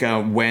 I think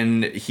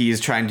when he's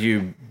trying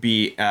to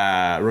be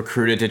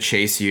recruited to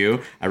Chase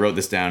U, I wrote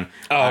this down.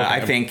 I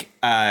think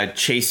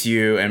Chase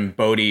U and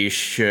Bodie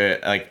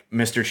should, like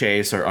Mr.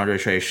 Chase or Andre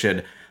Chase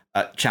should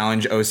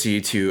challenge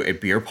OC to a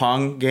beer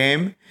pong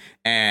game,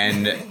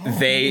 and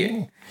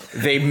they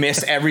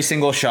miss every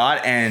single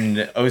shot,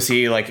 and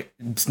OC like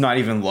it's not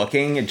even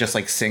looking. It just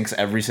like sinks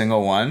every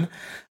single one.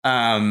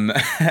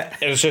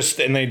 It's just,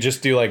 and they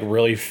just do like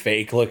really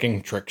fake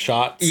looking trick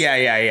shots.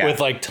 Yeah. With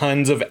like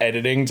tons of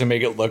editing to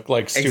make it look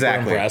like super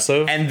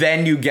impressive. And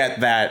then you get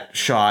that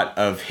shot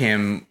of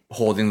him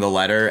holding the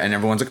letter, and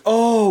everyone's like,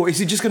 "Oh, is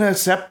he just gonna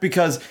accept?"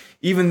 Because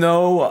even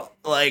though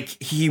like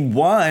he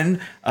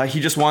won, he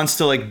just wants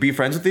to like be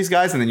friends with these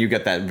guys. And then you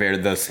get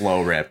the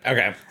slow rip.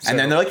 Okay, and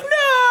then they're like,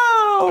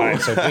 "No." All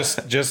right, so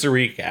just to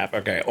recap.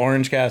 Okay,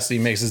 Orange Cassidy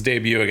makes his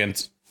debut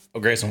against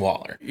Grayson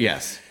Waller.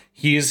 Yes,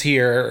 he's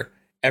here.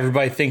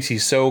 Everybody thinks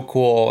he's so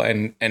cool,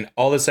 and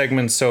all the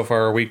segments so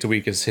far week to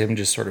week is him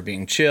just sort of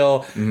being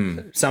chill.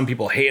 Some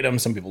people hate him,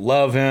 some people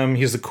love him.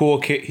 He's the cool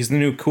kid. He's the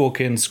new cool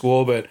kid in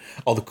school, but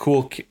all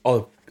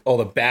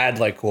the bad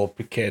like cool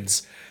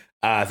kids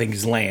think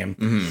he's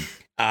lame.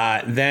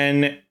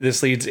 Then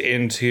this leads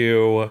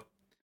into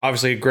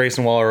obviously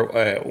Grayson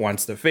Waller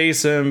wants to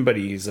face him, but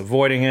he's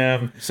avoiding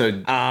him. So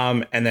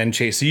and then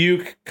Chase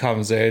U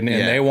comes in,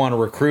 and they want to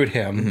recruit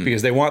him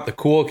because they want the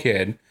cool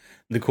kid.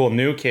 The cool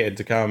new kid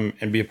to come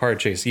and be a part of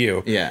Chase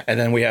U. Yeah. And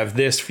then we have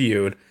this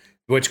feud,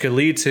 which could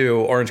lead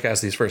to Orange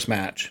Cassidy's first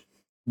match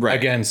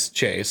against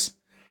Chase.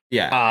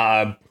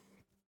 Yeah.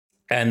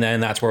 And then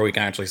that's where we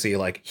can actually see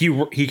like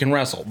he can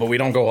wrestle, but we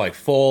don't go like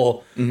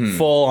full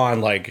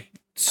on like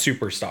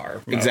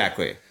superstar mode.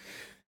 Exactly.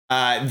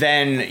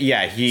 Then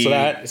he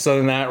so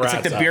then that wraps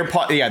it's like the up. beer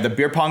pong. Yeah, the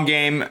beer pong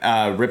game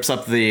rips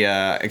up the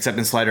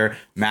acceptance slider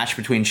match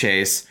between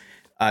Chase.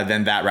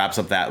 Then that wraps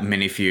up that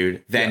mini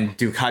feud. Then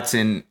Duke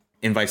Hudson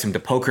invites him to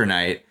poker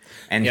night,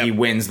 and he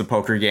wins the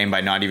poker game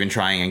by not even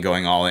trying and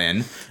going all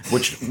in.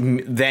 Which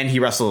then he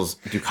wrestles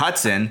Duke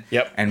Hudson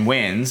and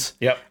wins.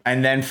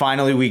 And then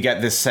finally we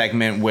get this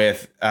segment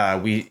with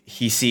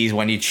he sees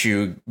Wendy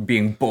Choo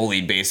being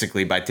bullied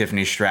basically by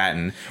Tiffany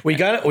Stratton. But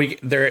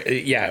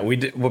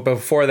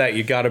before that,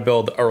 you got to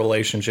build a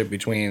relationship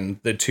between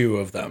the two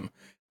of them.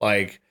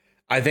 Like,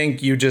 I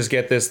think you just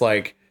get this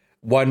like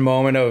one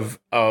moment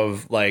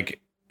of like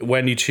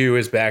Wendy Choo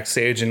is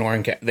backstage and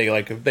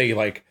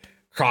they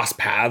cross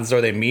paths or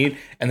they meet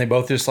and they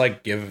both just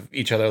like give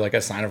each other like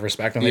a sign of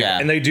respect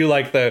and they do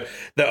like the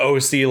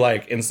OC,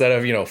 like instead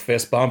of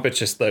fist bump, it's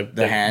just the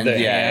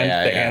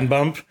hand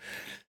bump.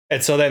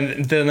 And so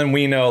then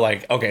we know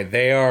like, okay,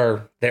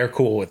 they're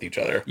cool with each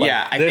other.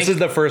 Like, this is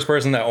the first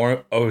person that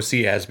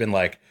OC has been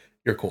like,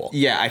 you're cool.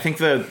 Yeah, I think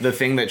the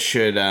thing that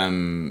should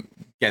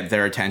get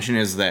their attention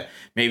is that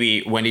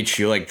maybe Wendy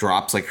Choo like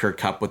drops like her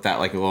cup with that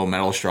like little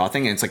metal straw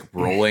thing and it's like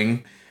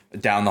rolling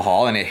down the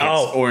hall and it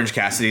hits Orange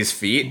Cassidy's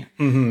feet.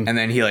 And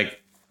then he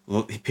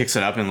picks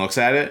it up and looks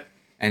at it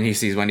and he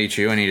sees Wendy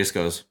Choo and he just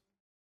goes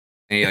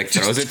and he like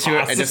throws it to her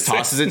and just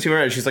tosses it to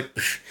her and she's like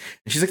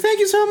thank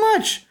you so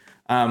much.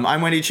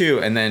 I'm Wendy Choo.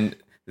 And then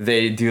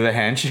they do the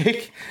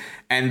handshake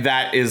and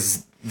that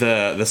is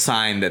the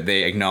sign that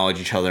they acknowledge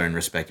each other and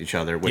respect each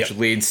other, which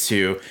leads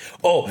to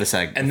the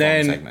segment.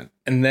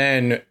 And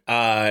then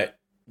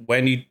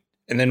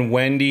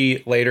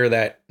Wendy later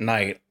that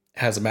night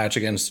has a match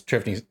against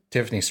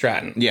Tiffany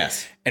Stratton.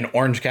 Yes. And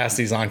Orange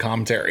Cassidy's on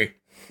commentary.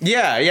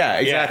 Yeah,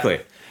 exactly.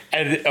 Yeah.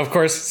 And of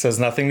course says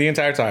nothing the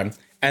entire time.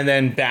 And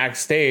then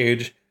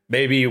backstage,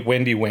 maybe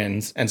Wendy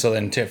wins, and so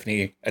then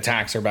Tiffany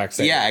attacks her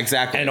backstage. Yeah,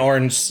 exactly. And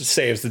Orange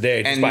saves the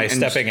day just by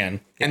stepping in.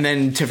 And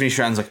then Tiffany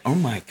Stratton's like, "Oh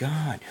my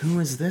god, who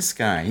is this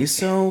guy? He's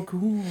so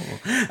cool."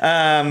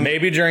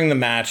 Maybe during the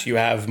match you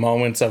have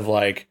moments of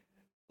like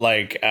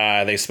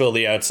they spill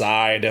the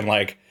outside and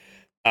like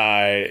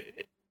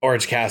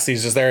Orange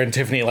Cassidy's just there and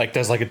Tiffany like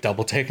does like a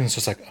double take and it's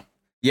just like,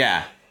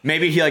 yeah.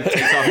 Maybe he like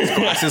takes off his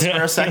glasses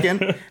for a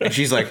second and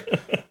she's like,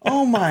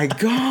 "Oh my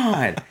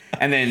god!"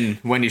 And then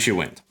Wendy Choo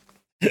wins.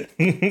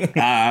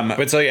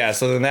 But so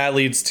then that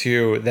leads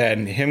to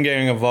then him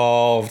getting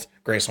involved.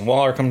 Grayson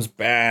Waller comes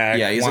back.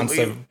 Yeah, he's like,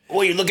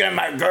 you looking at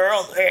my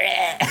girl?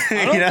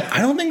 I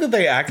don't think that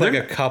they act like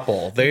a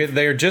couple.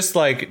 They're just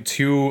like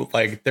two,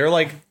 like they're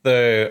like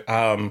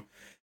the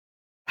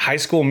High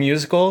School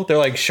Musical. They're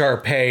like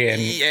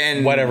Sharpay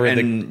and whatever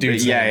the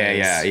dude's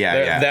name is.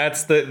 Yeah.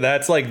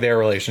 That's like their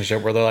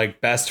relationship where they're like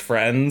best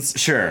friends.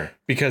 Sure,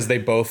 because they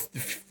both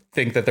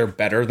think that they're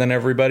better than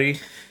everybody.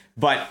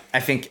 But I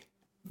think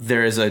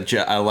there is a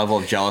level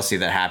of jealousy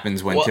that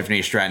happens when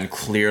Tiffany Stratton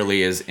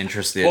clearly is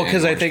interested in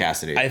Orange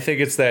Cassidy. I think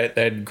it's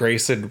that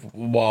Grayson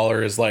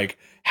Waller is like,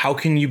 how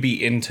can you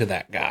be into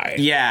that guy?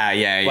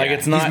 Yeah. Like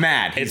it's not. He's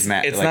mad. He's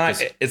mad.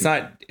 It's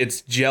not.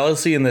 It's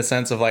jealousy in the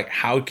sense of like,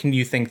 how can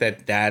you think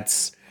that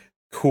that's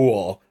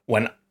cool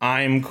when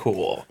I'm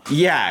cool?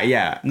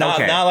 Yeah. Not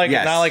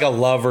like a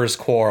lover's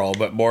quarrel,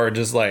 but more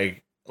just like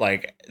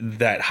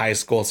that high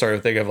school sort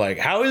of thing of like,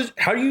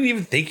 why do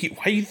you think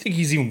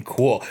he's even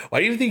cool? Why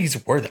do you think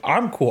he's worth it?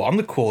 I'm cool. I'm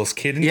the coolest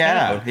kid in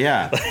town.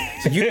 Yeah.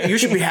 So you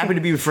should be happy to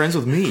be friends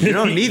with me. You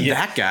don't need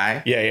that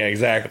guy. Yeah,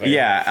 exactly.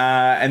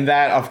 Yeah. And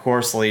that of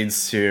course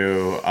leads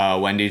to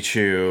Wendy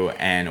Choo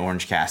and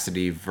Orange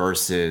Cassidy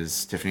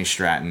versus Tiffany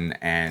Stratton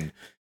and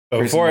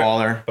Grayson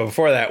Waller. But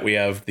before that, we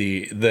have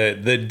the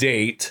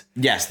date.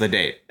 Yes, the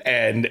date.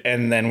 And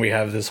then we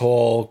have this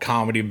whole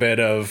comedy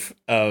bit of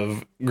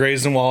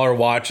Grayson Waller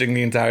watching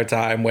the entire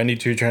time, Wendy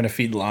Choo trying to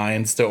feed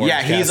lines to Orange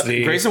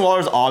Cassidy. Grayson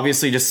Waller's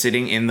obviously just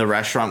sitting in the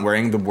restaurant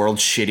wearing the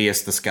world's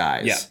shittiest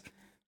disguise.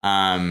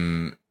 Yeah.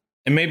 And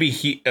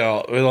maybe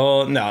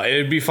no,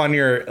 it'd be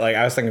funnier. Like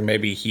I was thinking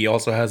maybe he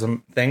also has a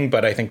thing,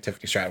 but I think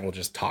Tiffany Stratton will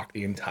just talk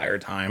the entire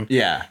time.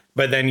 Yeah.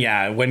 But then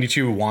Wendy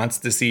Choo wants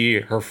to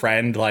see her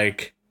friend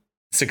like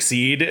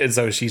succeed, and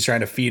so she's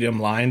trying to feed him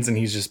lines and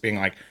he's just being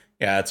like,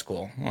 yeah, that's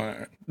cool. All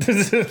right.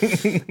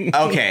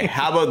 Okay,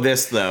 how about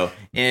this though?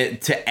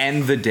 To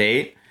end the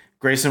date,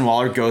 Grayson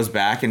Waller goes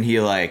back and he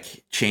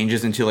like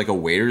changes into like a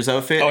waiter's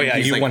outfit. Oh yeah,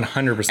 you like,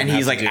 100%. And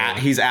he's like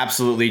he's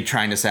absolutely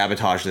trying to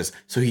sabotage this.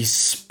 So he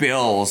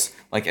spills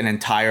like an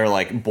entire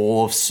like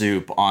bowl of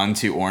soup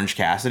onto Orange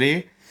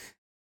Cassidy,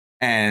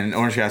 and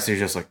Orange Cassidy's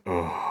just like,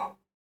 oh.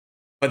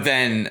 But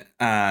then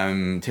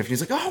Tiffany's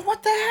like, oh,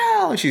 what the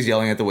hell? And she's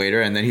yelling at the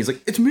waiter, and then he's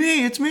like, it's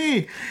me.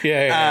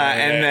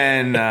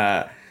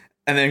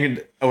 And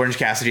then Orange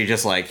Cassidy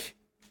just like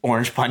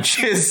orange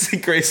punches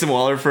Grayson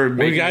Waller for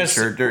making his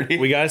shirt dirty.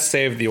 We gotta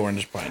save the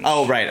orange punch.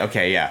 Oh, right.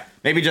 Okay, yeah.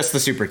 Maybe just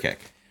the super kick.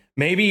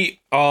 Maybe,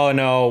 oh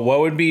no,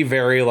 what would be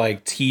very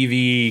like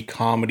TV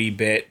comedy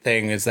bit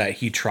thing is that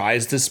he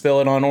tries to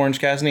spill it on Orange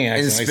Cassidy and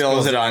accidentally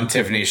spills it on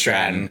Tiffany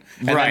Stratton.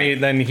 And Right.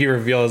 then he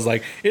reveals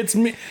like, it's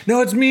me.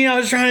 No, it's me. I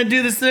was trying to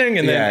do this thing.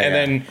 And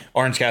then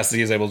Orange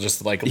Cassidy is able just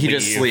to like He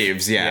just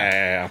leaves.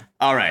 Yeah.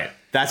 All right.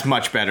 That's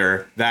much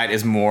better. That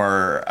is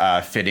more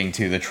fitting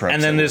to the tropes.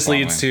 And then that this we're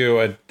leads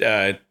following. to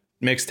a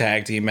mixed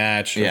tag team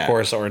match. Yeah. Of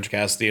course, Orange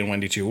Cassidy and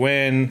Wendy Choo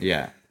win.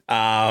 Yeah.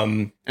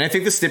 And I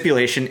think the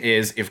stipulation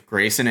is if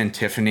Grayson and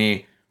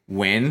Tiffany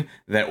win,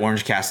 that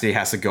Orange Cassidy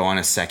has to go on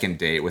a second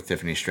date with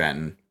Tiffany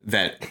Stratton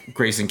that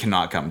Grayson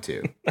cannot come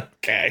to.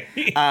 Okay.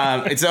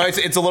 It's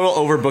a little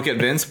overbook at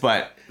Vince,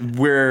 but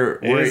we're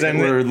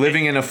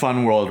living in a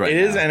fun world right now.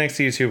 It is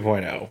NXT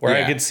 2.0, where I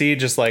Yeah. could see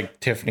just like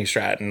Tiffany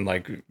Stratton,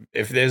 like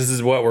if this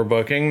is what we're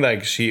booking,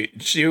 like she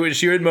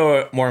would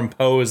more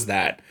impose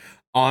that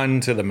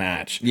onto the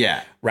match,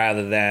 Yeah.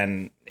 rather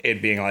than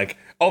it being like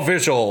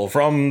official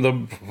from the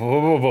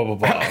blah, blah, blah, blah,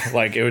 blah.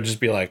 Like it would just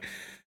be like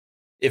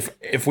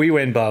if we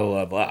win, blah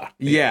blah blah.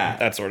 Yeah.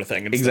 That sort of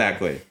thing. It's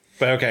Exactly.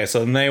 But okay, so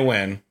then they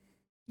win,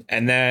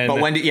 and then But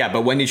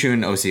Wendy Choo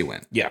and OC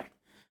win. yeah.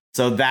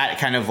 So that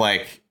kind of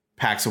like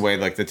packs away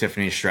like the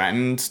Tiffany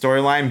Stratton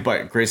storyline,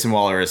 but Grayson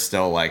Waller is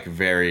still like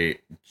very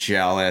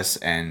jealous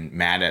and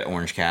mad at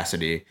Orange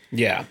Cassidy.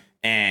 Yeah.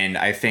 And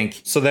I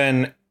think So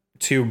then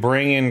to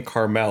bring in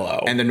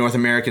Carmelo and the North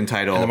American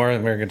title. and the North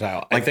American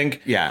title, I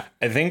think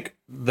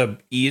the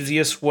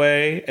easiest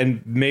way,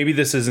 and maybe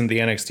this isn't the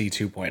NXT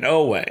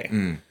 2.0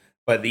 way,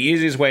 but the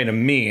easiest way to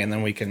me, and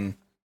then we can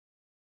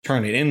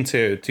turn it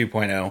into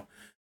 2.0,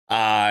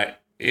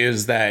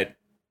 is that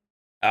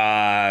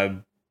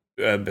Carmelo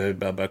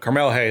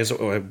Hayes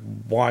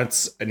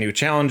wants a new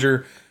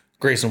challenger.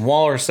 Grayson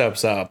Waller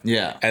steps up.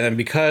 Yeah. And then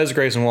because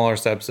Grayson Waller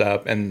steps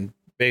up and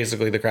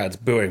basically the crowd's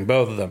booing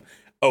both of them,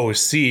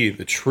 OC,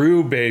 the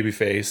true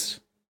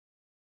babyface,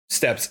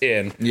 steps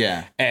in.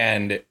 Yeah.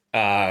 And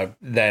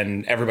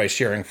then everybody's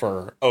cheering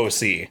for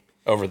OC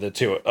over the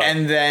two.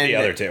 And then the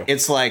other two.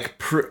 It's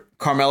like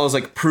Carmelo's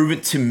like, prove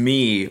it to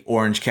me,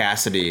 Orange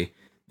Cassidy,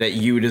 that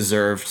you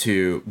deserve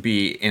to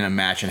be in a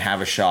match and have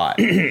a shot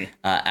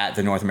at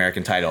the North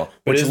American title,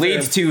 which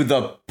leads to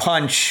the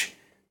punch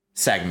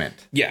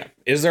segment. Yeah.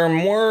 Is there a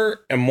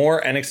more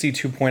NXT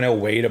 2.0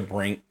 way to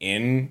bring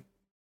in,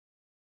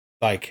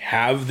 like,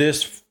 have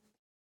this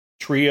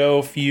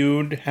trio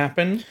feud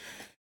happen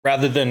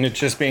rather than it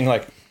just being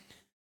like,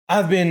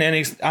 I've been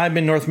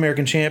North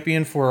American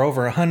champion for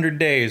over 100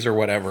 days or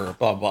whatever,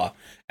 blah blah,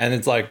 and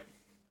it's like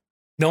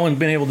no one's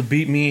been able to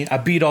beat me. I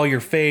beat all your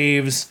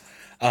faves.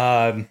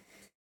 No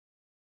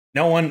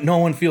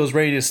one feels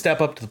ready to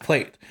step up to the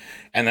plate,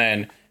 and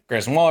then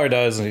Grayson Waller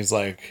does, and he's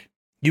like,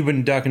 "You've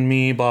been ducking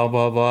me, blah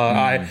blah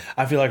blah.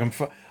 I feel like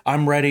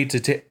I'm ready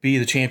to be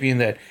the champion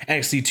that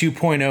NXT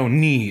 2.0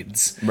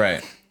 needs."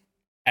 Right.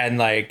 And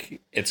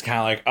like it's kind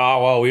of like,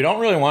 oh well, we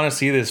don't really want to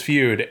see this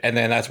feud, and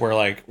then that's where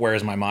like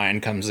Where's My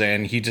Mind comes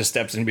in. He just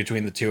steps in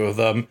between the two of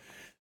them,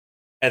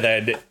 and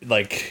then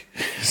like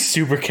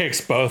super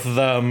kicks both of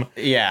them.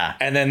 Yeah.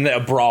 And then a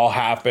brawl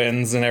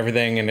happens and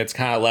everything, and it's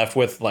kind of left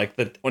with like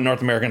the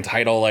North American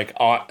title like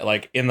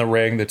in the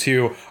ring. The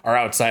two are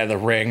outside of the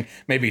ring.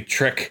 Maybe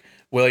Trick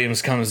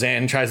Williams comes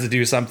in, tries to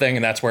do something,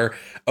 and that's where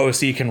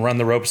OC can run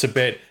the ropes a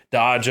bit,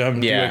 dodge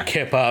him, do a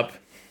kip up.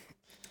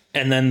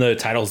 And then the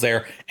title's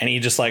there, and he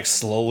just like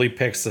slowly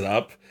picks it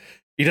up.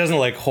 He doesn't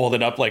like hold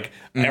it up like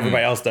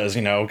everybody else does,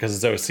 you know, because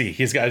it's OC.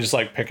 He's got to just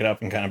like pick it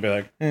up and kind of be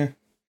like, Yeah,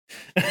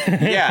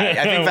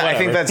 I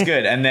think that's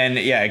good. And then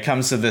it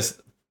comes to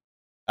this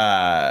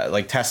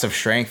like test of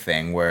strength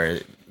thing where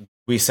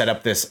we set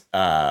up this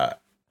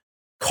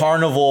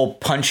carnival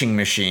punching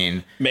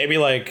machine. Maybe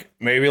like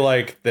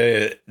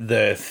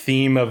the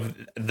theme of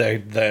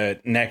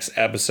the next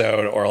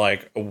episode or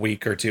like a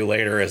week or two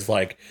later is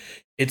like,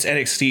 it's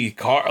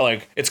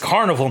NXT it's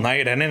Carnival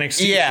Night and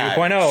NXT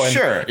 2.0, and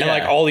sure, and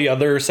like all the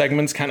other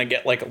segments kind of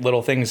get like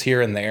little things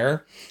here and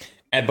there,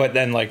 but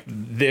then like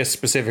this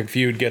specific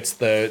feud gets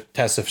the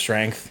test of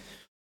strength.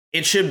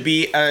 It should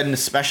be a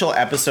special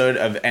episode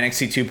of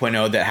NXT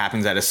 2.0 that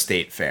happens at a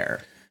state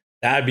fair.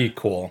 That'd be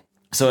cool.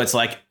 So it's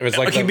like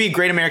it could be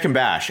Great American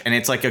Bash, and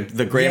it's like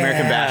the Great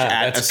American Bash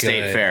at a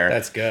state fair.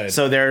 That's good.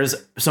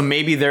 So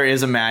maybe there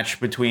is a match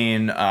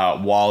between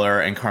Waller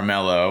and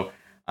Carmelo.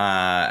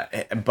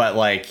 But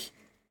like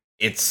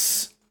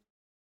it's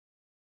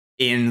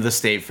in the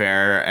state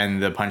fair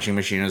and the punching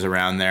machine is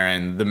around there,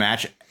 and the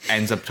match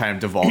ends up kind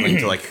of devolving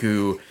to like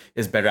who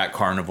is better at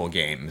carnival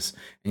games.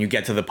 And you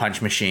get to the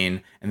punch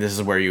machine, and this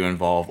is where you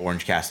involve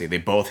Orange Cassidy. They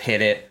both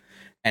hit it,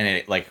 and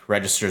it like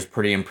registers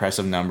pretty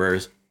impressive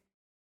numbers.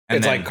 And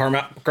it's like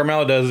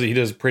Carmelo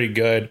does pretty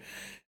good,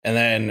 and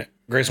then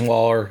Grayson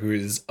Waller,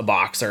 who's a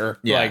boxer,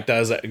 like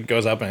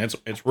goes up, and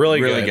it's really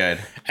good.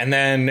 And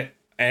then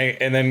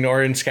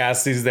Orange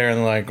Cassidy's there, and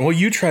they're like, well,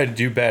 you try to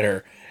do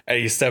better. And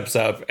he steps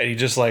up, and he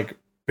just like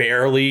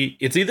barely.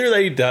 It's either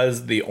that he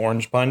does the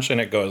orange punch,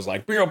 and it goes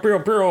like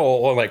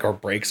or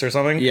breaks or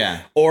something.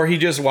 Yeah. Or he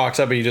just walks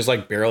up and he just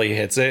like barely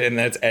hits it, and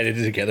that's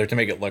edited together to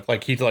make it look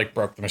like he like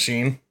broke the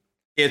machine.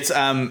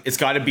 It's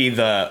got to be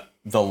the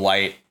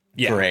light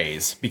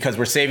grays, because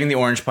we're saving the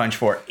orange punch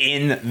for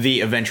in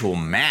the eventual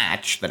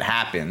match that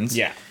happens.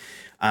 Yeah.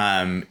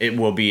 It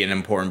will be an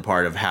important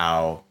part of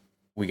how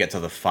we get to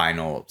the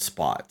final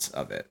spots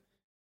of it.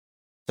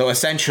 So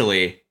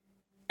essentially,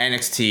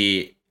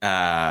 NXT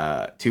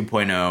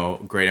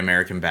 2.0 Great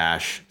American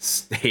Bash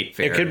State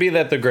Fair. It could be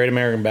that the Great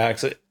American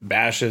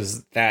Bash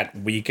is that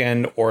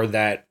weekend or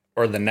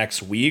the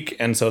next week,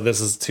 and so this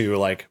is to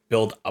like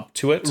build up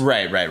to it.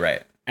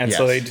 Right. And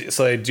Yes.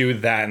 so they do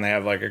that, and they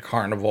have like a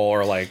carnival,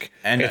 or like,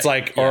 And it's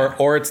like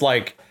or it's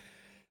like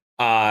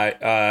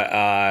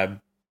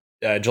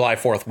July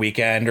 4th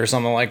weekend or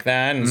something like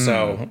that, and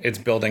so it's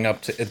building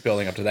up to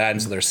that,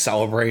 and so they're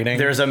celebrating.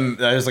 There's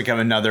like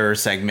another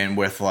segment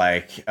with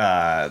like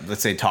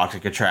let's say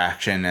Toxic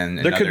Attraction and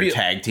There could another be-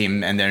 tag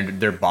team, and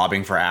they're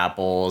bobbing for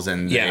apples,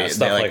 and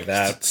stuff like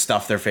that.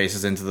 stuff their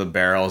faces into the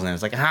barrels, and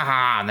it's like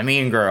haha, the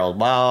Mean Girl,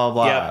 blah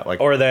blah. Yeah,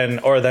 Like, or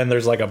then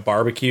there's like a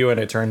barbecue, and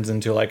it turns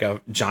into like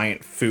a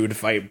giant food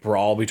fight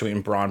brawl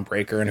between Braun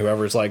Breaker and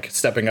whoever's like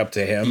stepping up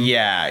to him.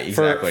 yeah,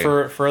 exactly.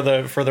 For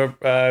the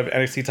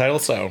NXT title.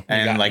 So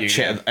And like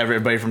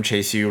everybody from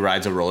Chase U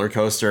rides a roller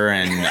coaster,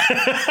 and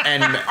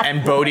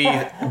and Bodie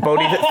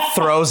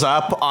throws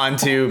up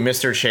onto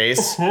Mr.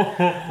 Chase.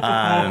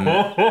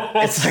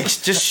 It's like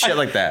just shit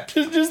like that.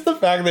 just the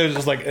fact that it's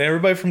just like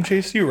everybody from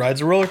Chase U rides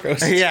a roller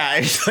coaster.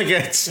 Yeah,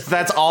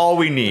 that's all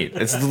we need.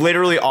 It's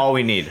literally all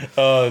we need.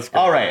 Oh, that's great.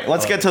 All right,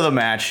 let's get to the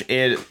match.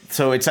 It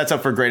sets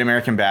up for Great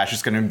American Bash.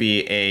 It's going to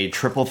be a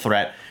triple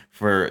threat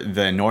for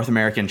the North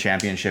American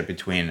Championship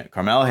between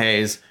Carmelo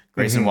Hayes,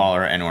 Grayson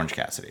Waller, and Orange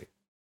Cassidy.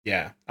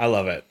 Yeah, I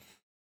love it.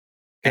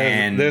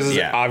 And this is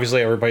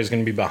obviously everybody's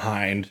going to be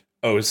behind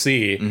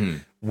OC.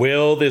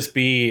 Will this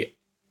be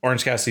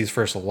Orange Cassidy's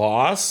first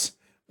loss,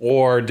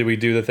 or do we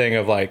do the thing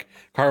of like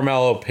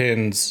Carmelo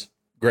pins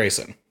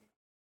Grayson,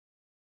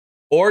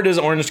 or does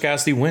Orange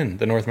Cassidy win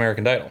the North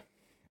American title?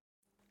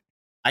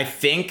 I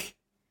think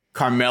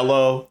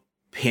Carmelo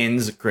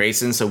pins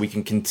Grayson so we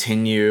can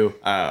continue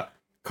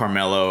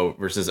Carmelo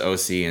versus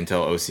OC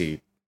until OC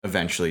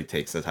eventually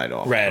takes the title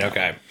off. Right.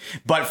 Okay.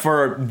 But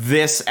for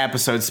this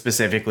episode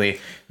specifically,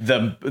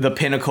 the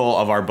pinnacle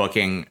of our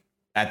booking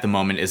at the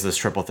moment is this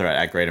triple threat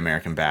at Great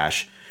American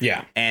Bash.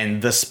 Yeah.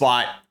 And the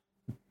spot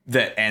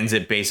that ends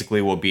it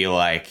basically will be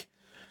like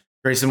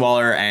Grayson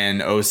Waller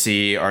and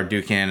OC are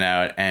duking it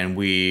out, and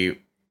we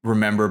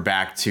remember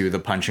back to the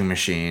punching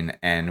machine,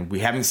 and we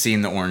haven't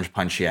seen the orange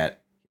punch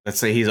yet. Let's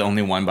say he's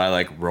only won by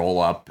like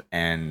roll up,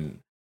 and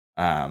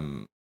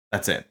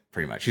that's it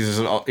pretty much. He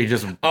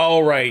just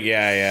Oh right.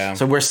 Yeah.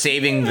 so we're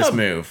saving this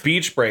move.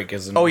 Beach break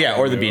is Oh yeah,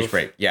 or the beach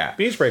break. Yeah.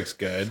 Beach break's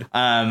good.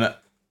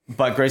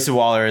 But Grayson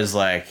Waller is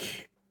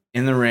like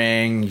in the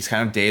ring. He's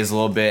kind of dazed a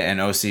little bit, and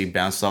OC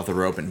bounces off the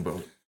rope, and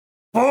boom.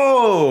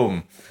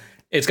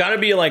 It's got to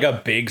be like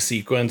a big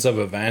sequence of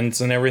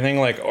events and everything,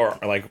 like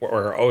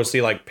or OC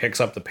like picks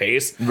up the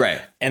pace,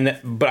 Right.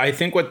 but I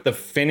think what the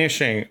finish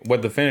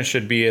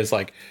should be is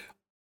like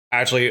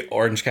actually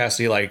Orange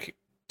Cassidy like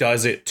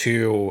does it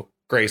to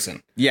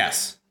Grayson.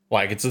 Yes.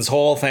 Like it's this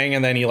whole thing,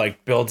 and then he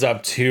like builds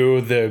up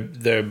to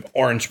the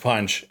orange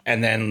punch,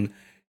 and then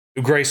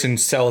Grayson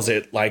sells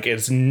it like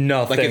it's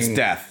nothing, Like it's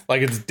death.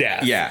 like it's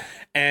death. Yeah.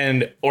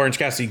 And Orange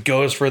Cassidy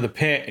goes for the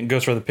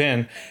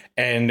pin,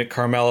 and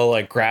Carmelo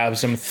like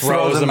grabs him,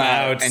 throws him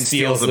out, and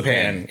steals the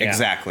pin. Yeah.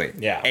 Exactly.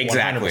 Yeah,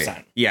 Exactly.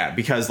 100%. Yeah,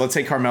 because let's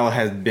say Carmelo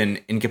has been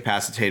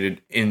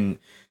incapacitated in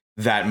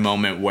that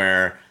moment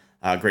where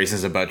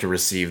Grayson's about to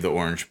receive the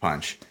orange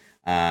punch,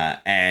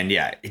 and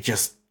yeah, it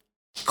just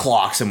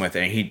clocks him with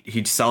it. And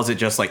he sells it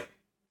just like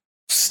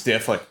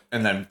stiff, like,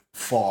 and then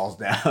falls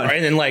down.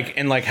 Right, and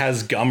like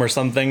has gum or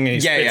something, and he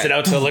spits it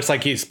out so it looks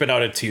like he spit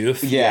out a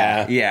tooth.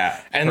 Yeah.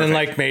 And then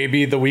like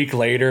maybe the week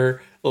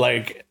later,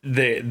 like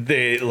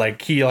the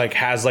like he like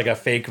has like a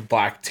fake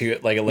black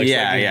tooth, like it looks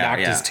like he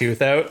knocked his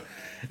tooth out.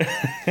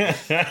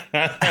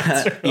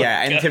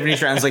 Yeah, and Tiffany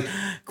Stratton's like,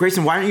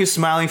 Grayson, why aren't you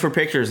smiling for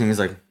pictures? And he's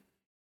like,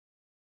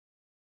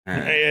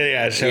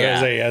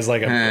 So he has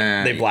like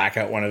they black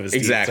out one of his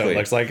teeth, so it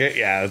looks like it.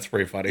 Yeah, that's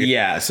pretty funny.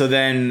 Yeah, so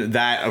then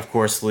that of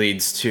course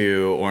leads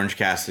to Orange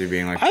Cassidy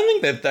being like,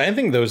 I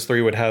think those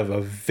three would have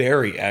a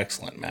very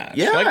excellent match.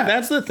 Yeah. Like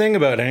that's the thing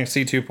about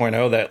NXT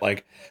 2.0 that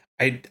like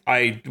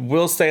I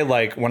will say,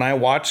 like when I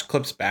watch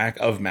clips back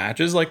of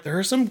matches, like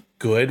there's some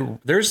good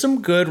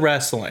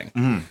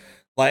wrestling.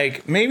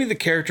 Like maybe the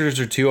characters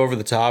are too over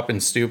the top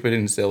and stupid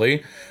and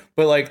silly,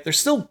 but like there's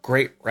still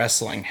great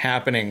wrestling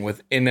happening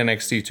within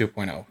NXT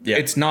 2.0. Yeah.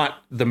 It's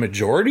not the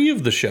majority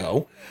of the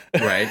show,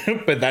 right?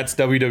 but that's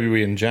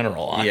WWE in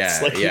general,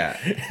 honestly. Yeah.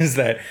 Is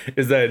that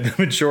the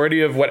majority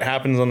of what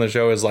happens on the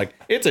show is like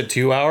it's a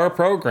 2-hour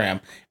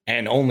program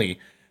and only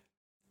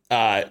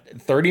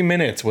 30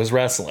 minutes was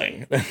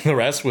wrestling. The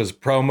rest was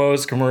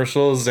promos,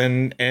 commercials,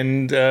 and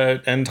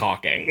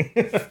talking.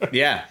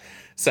 Yeah.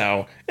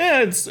 So yeah,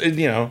 it's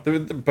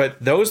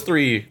but those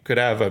three could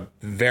have a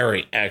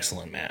very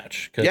excellent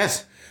match.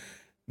 Yes.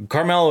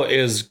 Carmelo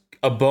is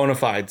a bona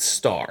fide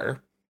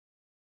star,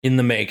 in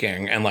the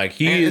making, and like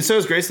and so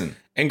is Grayson.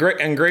 And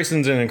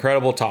Grayson's an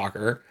incredible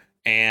talker,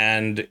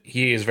 and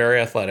he is very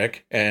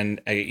athletic,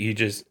 and I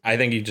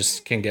think he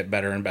just can get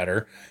better and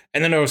better.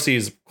 And then OC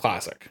is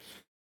classic,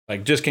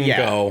 like just can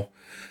go.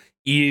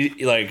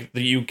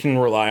 You can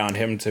rely on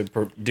him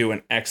to do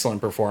an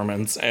excellent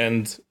performance,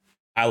 and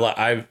I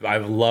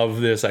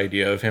love this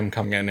idea of him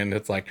coming in, and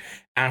it's like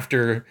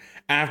after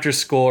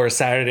school or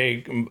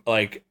Saturday,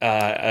 like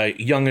a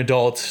young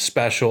adult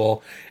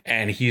special,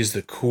 and he's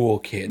the cool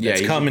kid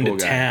that's coming to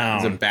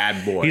town. He's a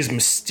bad boy. He's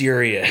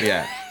mysterious.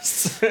 Yeah.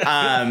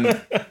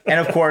 And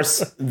of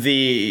course,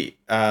 the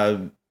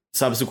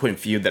subsequent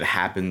feud that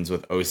happens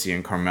with OC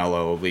and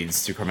Carmelo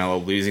leads to Carmelo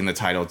losing the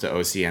title to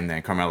OC, and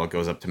then Carmelo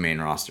goes up to main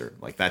roster.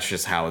 Like, that's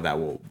just how that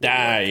will work.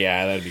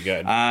 Yeah, that'd be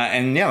good.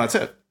 And yeah, that's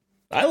it.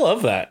 I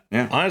love that.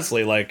 Yeah.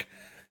 Honestly, like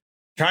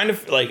trying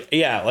to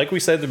like we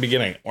said at the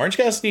beginning, Orange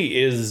Cassidy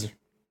is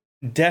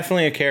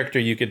definitely a character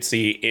you could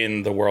see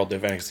in the world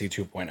of NXT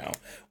 2.0,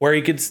 where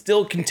he could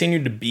still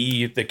continue to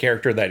be the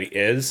character that he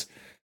is,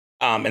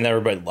 and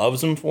everybody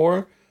loves him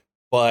for,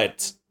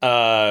 but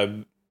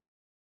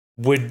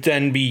would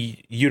then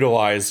be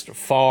utilized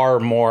far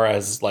more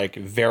as like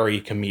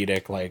very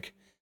comedic, like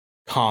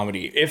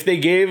comedy. If they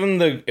gave him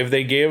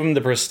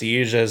the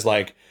prestige as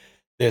like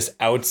this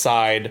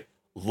outside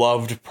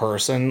loved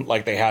person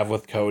like they have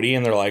with Cody,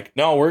 and they're like,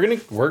 no, we're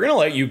gonna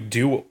let you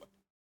do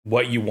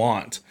what you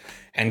want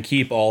and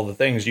keep all the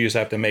things, you just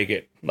have to make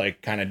it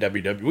like kind of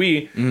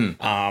WWE,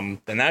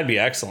 then that'd be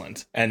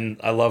excellent. And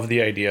I love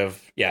the idea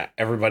of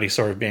everybody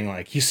sort of being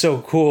like, he's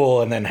so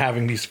cool, and then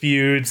having these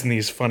feuds and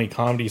these funny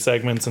comedy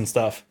segments and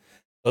stuff.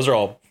 Those are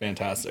all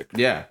fantastic.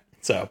 Yeah.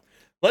 So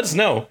let us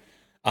know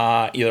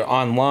either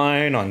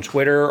online on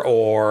Twitter,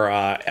 or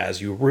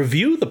as you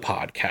review the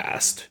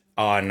podcast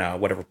on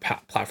whatever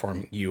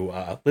platform you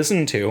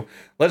listen to.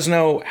 Let us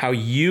know how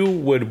you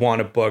would want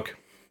to book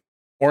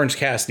Orange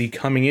Cassidy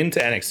coming into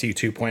NXT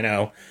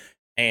 2.0,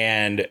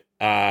 and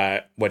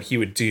what he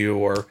would do,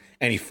 or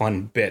any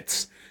fun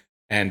bits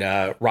and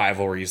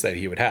rivalries that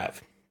he would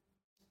have.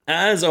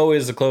 As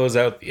always, to close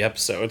out the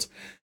episodes,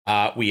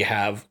 we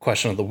have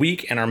question of the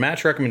week and our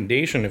match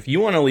recommendation. If you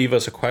want to leave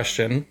us a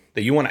question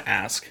that you want to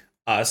ask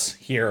us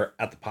here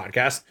at the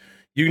podcast,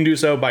 you can do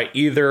so by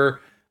either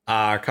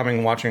coming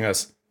and watching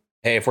us.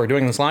 Hey, if we're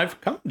doing this live,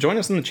 come join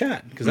us in the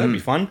chat, because that'd be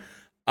fun.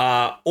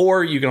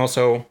 Or you can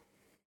also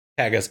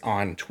tag us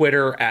on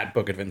Twitter at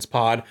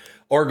BookAdvancePod,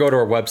 or go to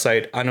our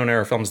website,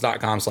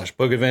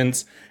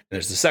 unknownerafilms.com/bookadvance.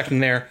 There's a section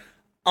there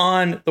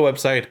on the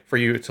website for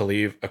you to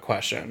leave a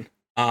question.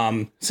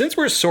 Since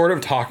we're sort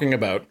of talking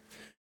about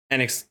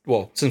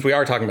since we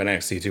are talking about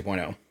NXT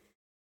 2.0,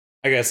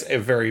 I guess a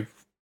very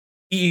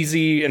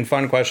easy and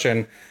fun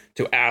question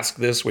to ask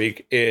this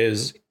week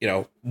is,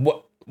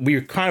 what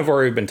we've kind of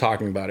already been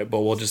talking about it,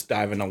 but we'll just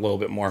dive in a little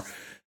bit more.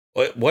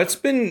 What's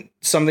been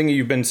something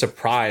you've been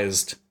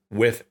surprised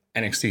with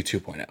NXT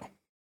 2.0?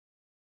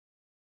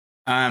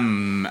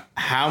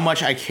 How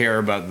much I care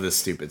about this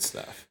stupid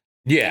stuff.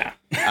 Yeah.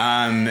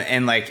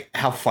 And like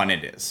how fun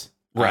it is.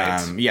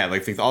 Right.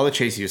 Like all the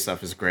Chase U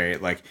stuff is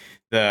great. Like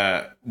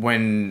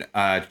when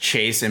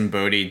Chase and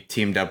Bodhi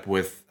teamed up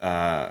with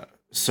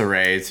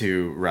Saray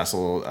to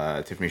wrestle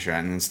Tiffany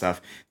Stratton and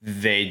stuff,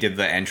 they did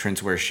the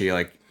entrance where she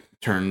like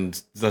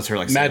that's her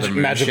like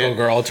magical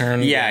girl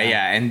turn. Yeah,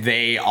 and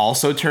they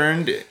also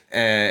turned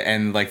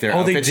and like their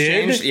outfits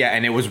changed. Yeah,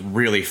 and it was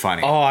really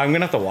funny. Oh, I'm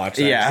gonna have to watch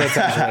that. Yeah, that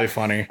sounds really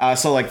funny.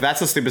 So like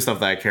that's the stupid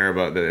stuff that I care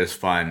about that is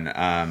fun.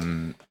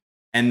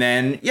 And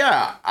then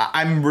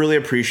I'm really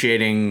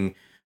appreciating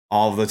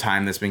all of the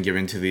time that's been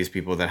given to these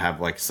people that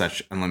have like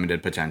such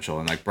unlimited potential,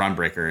 and like Braun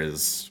Breaker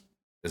is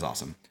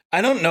awesome.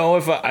 I don't know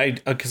if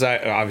because I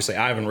obviously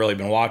I haven't really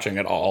been watching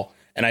at all,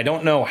 and I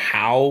don't know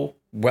how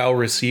well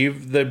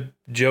received the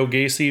Joe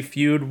Gacy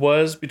feud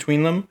was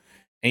between them,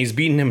 and he's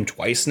beaten him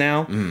twice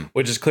now,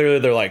 which is clearly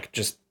they're like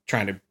just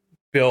trying to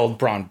build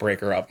Braun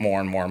Breaker up more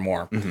and more and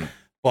more.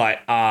 But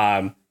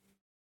I'm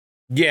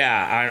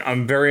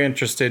very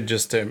interested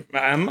just to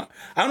I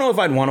don't know if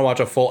I'd want to watch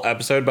a full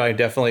episode, but I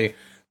definitely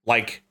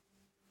like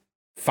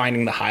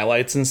finding the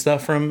highlights and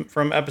stuff from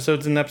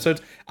episodes and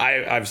episodes.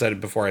 I've said it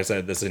before, I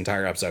said this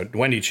entire episode,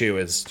 Wendy Chu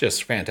is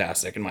just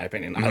fantastic in my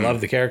opinion. I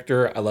love the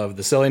character, I love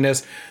the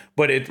silliness,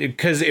 but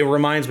because it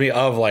reminds me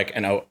of like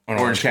an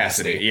Orange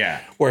Cassidy,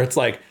 where it's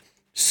like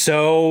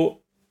so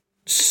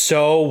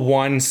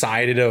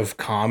one-sided of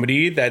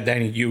comedy that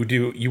then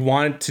you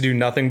want to do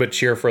nothing but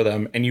cheer for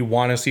them, and you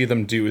want to see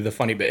them do the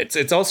funny bits.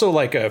 It's also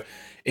like it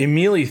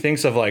immediately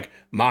thinks of like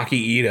Maki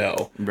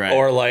Ito, right,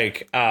 or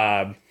like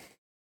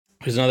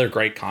who's another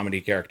great comedy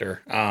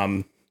character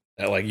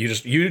that like you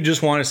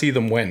just want to see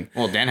them win.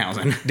 Well,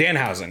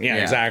 Danhausen. Yeah,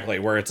 exactly.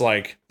 Where it's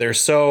like they're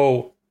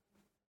so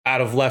out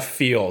of left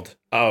field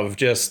of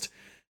just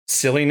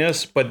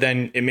silliness, but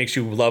then it makes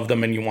you love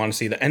them and you want to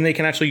see them, and they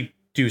can actually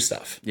do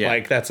stuff. Yeah.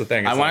 Like that's the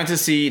thing. I wanted to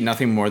see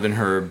nothing more than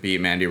her beat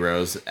Mandy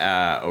Rose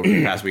over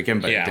the past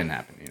weekend, but it didn't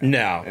happen.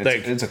 No,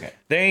 it's okay.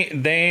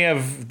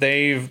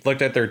 They've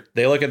looked at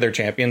their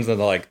champions and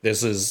they're like,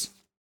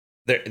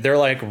 they're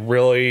like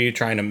really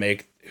trying to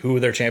make who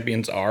their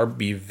champions are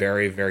be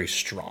very, very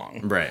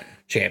strong Right.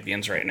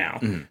 champions right now.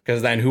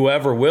 Because then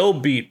whoever will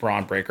beat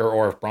Braun Breaker,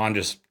 or if Braun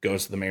just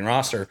goes to the main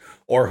roster,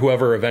 or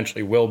whoever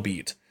eventually will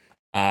beat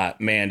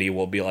Mandy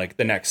will be like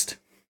the next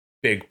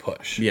big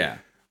push. Yeah.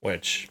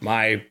 Which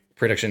my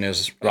prediction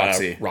is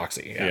Roxy.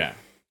 Roxy. Yeah.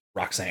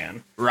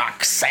 Roxanne.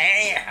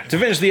 Roxanne. To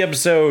finish the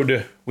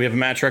episode, we have a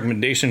match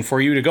recommendation for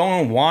you to go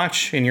and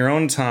watch in your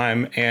own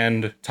time.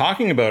 And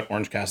talking about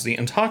Orange Cassidy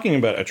and talking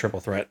about a triple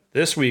threat,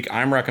 this week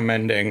I'm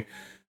recommending,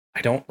 I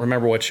don't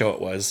remember what show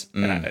it was,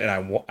 and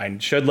I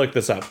should look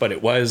this up, but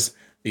it was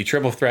the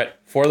triple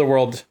threat for the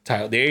world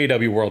title, the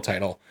AEW world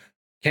title,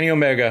 Kenny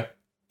Omega,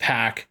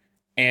 Pac,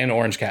 and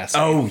Orange Cassidy.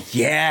 Oh,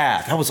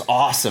 yeah. That was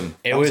awesome.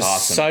 It was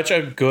such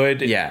a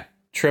good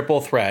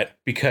triple threat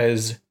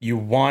because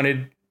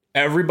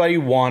everybody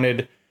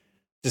wanted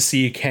to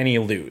see Kenny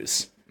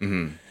lose.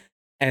 And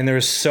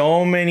there's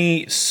so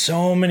many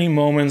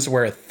moments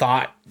where I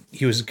thought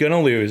he was going to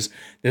lose.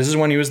 This is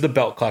when he was the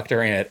belt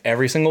collector and had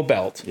every single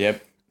belt.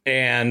 Yep.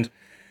 And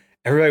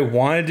everybody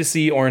wanted to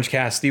see Orange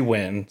Cassidy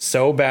win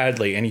so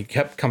badly. And he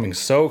kept coming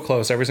so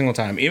close every single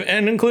time,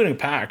 and including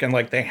Pac. And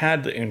like they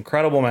had an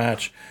incredible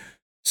match.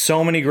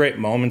 So many great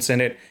moments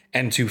in it.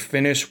 And to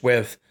finish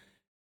with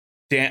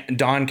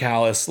Don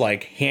Callis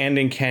like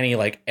handing Kenny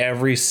like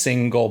every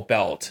single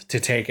belt to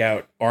take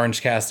out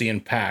Orange Cassidy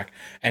and Pac,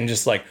 and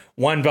just like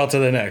one belt to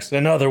the next,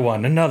 another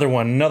one.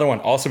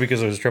 Also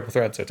because it was a triple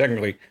threat, so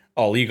technically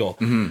all legal.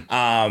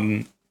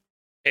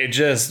 It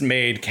just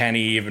made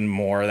Kenny even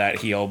more that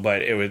heel.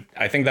 But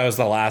I think that was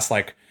the last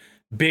like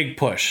big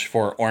push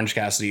for Orange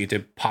Cassidy to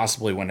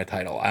possibly win a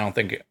title. I don't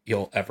know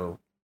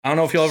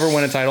if he'll ever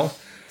win a title.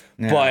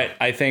 Yeah. But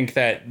I think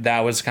that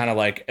was kind of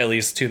like, at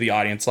least to the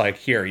audience, like,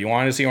 here, you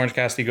want to see Orange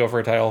Cassidy go for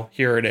a title?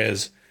 Here it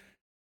is.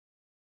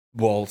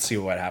 We'll see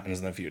what happens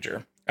in the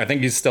future. I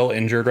think he's still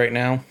injured right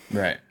now.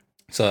 Right.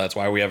 So that's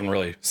why we haven't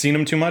really seen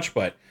him too much,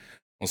 but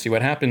we'll see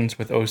what happens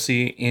with OC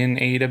in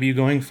AEW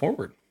going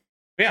forward.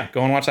 But yeah,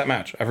 go and watch that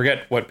match. I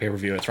forget what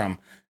pay-per-view it's from.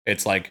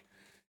 It's like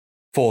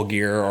Full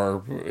Gear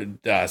or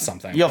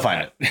something. You'll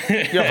find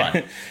it. You'll find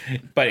it.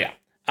 But yeah.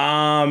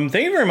 Thank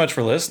you very much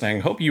for listening.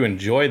 Hope you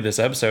enjoyed this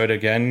episode.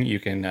 Again, you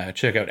can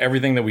check out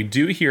everything that we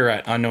do here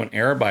at Unknown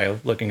Era by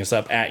looking us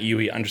up at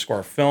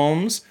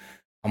UE_films.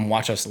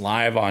 Watch us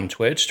live on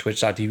Twitch,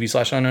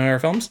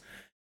 twitch.tv/UnknownEraFilms.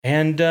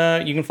 And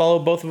you can follow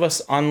both of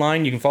us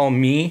online. You can follow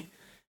me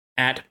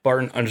at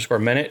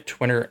Barton_Minute,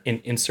 Twitter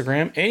and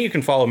Instagram. And you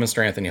can follow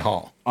Mr. Anthony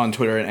Hall on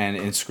Twitter and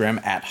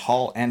Instagram at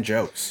Hall and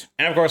Jokes.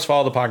 And of course,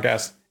 follow the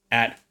podcast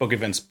at Book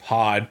Events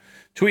Pod.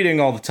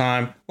 Tweeting all the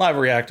time, live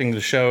reacting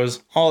to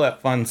shows, all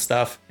that fun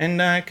stuff,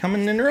 and come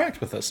and interact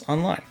with us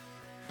online.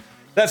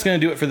 That's going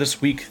to do it for this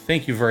week.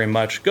 Thank you very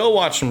much. Go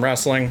watch some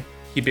wrestling.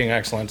 Keep being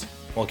excellent.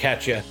 We'll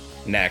catch you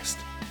next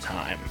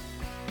time.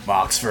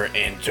 Mox for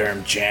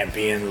interim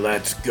champion.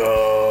 Let's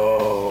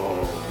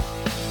go.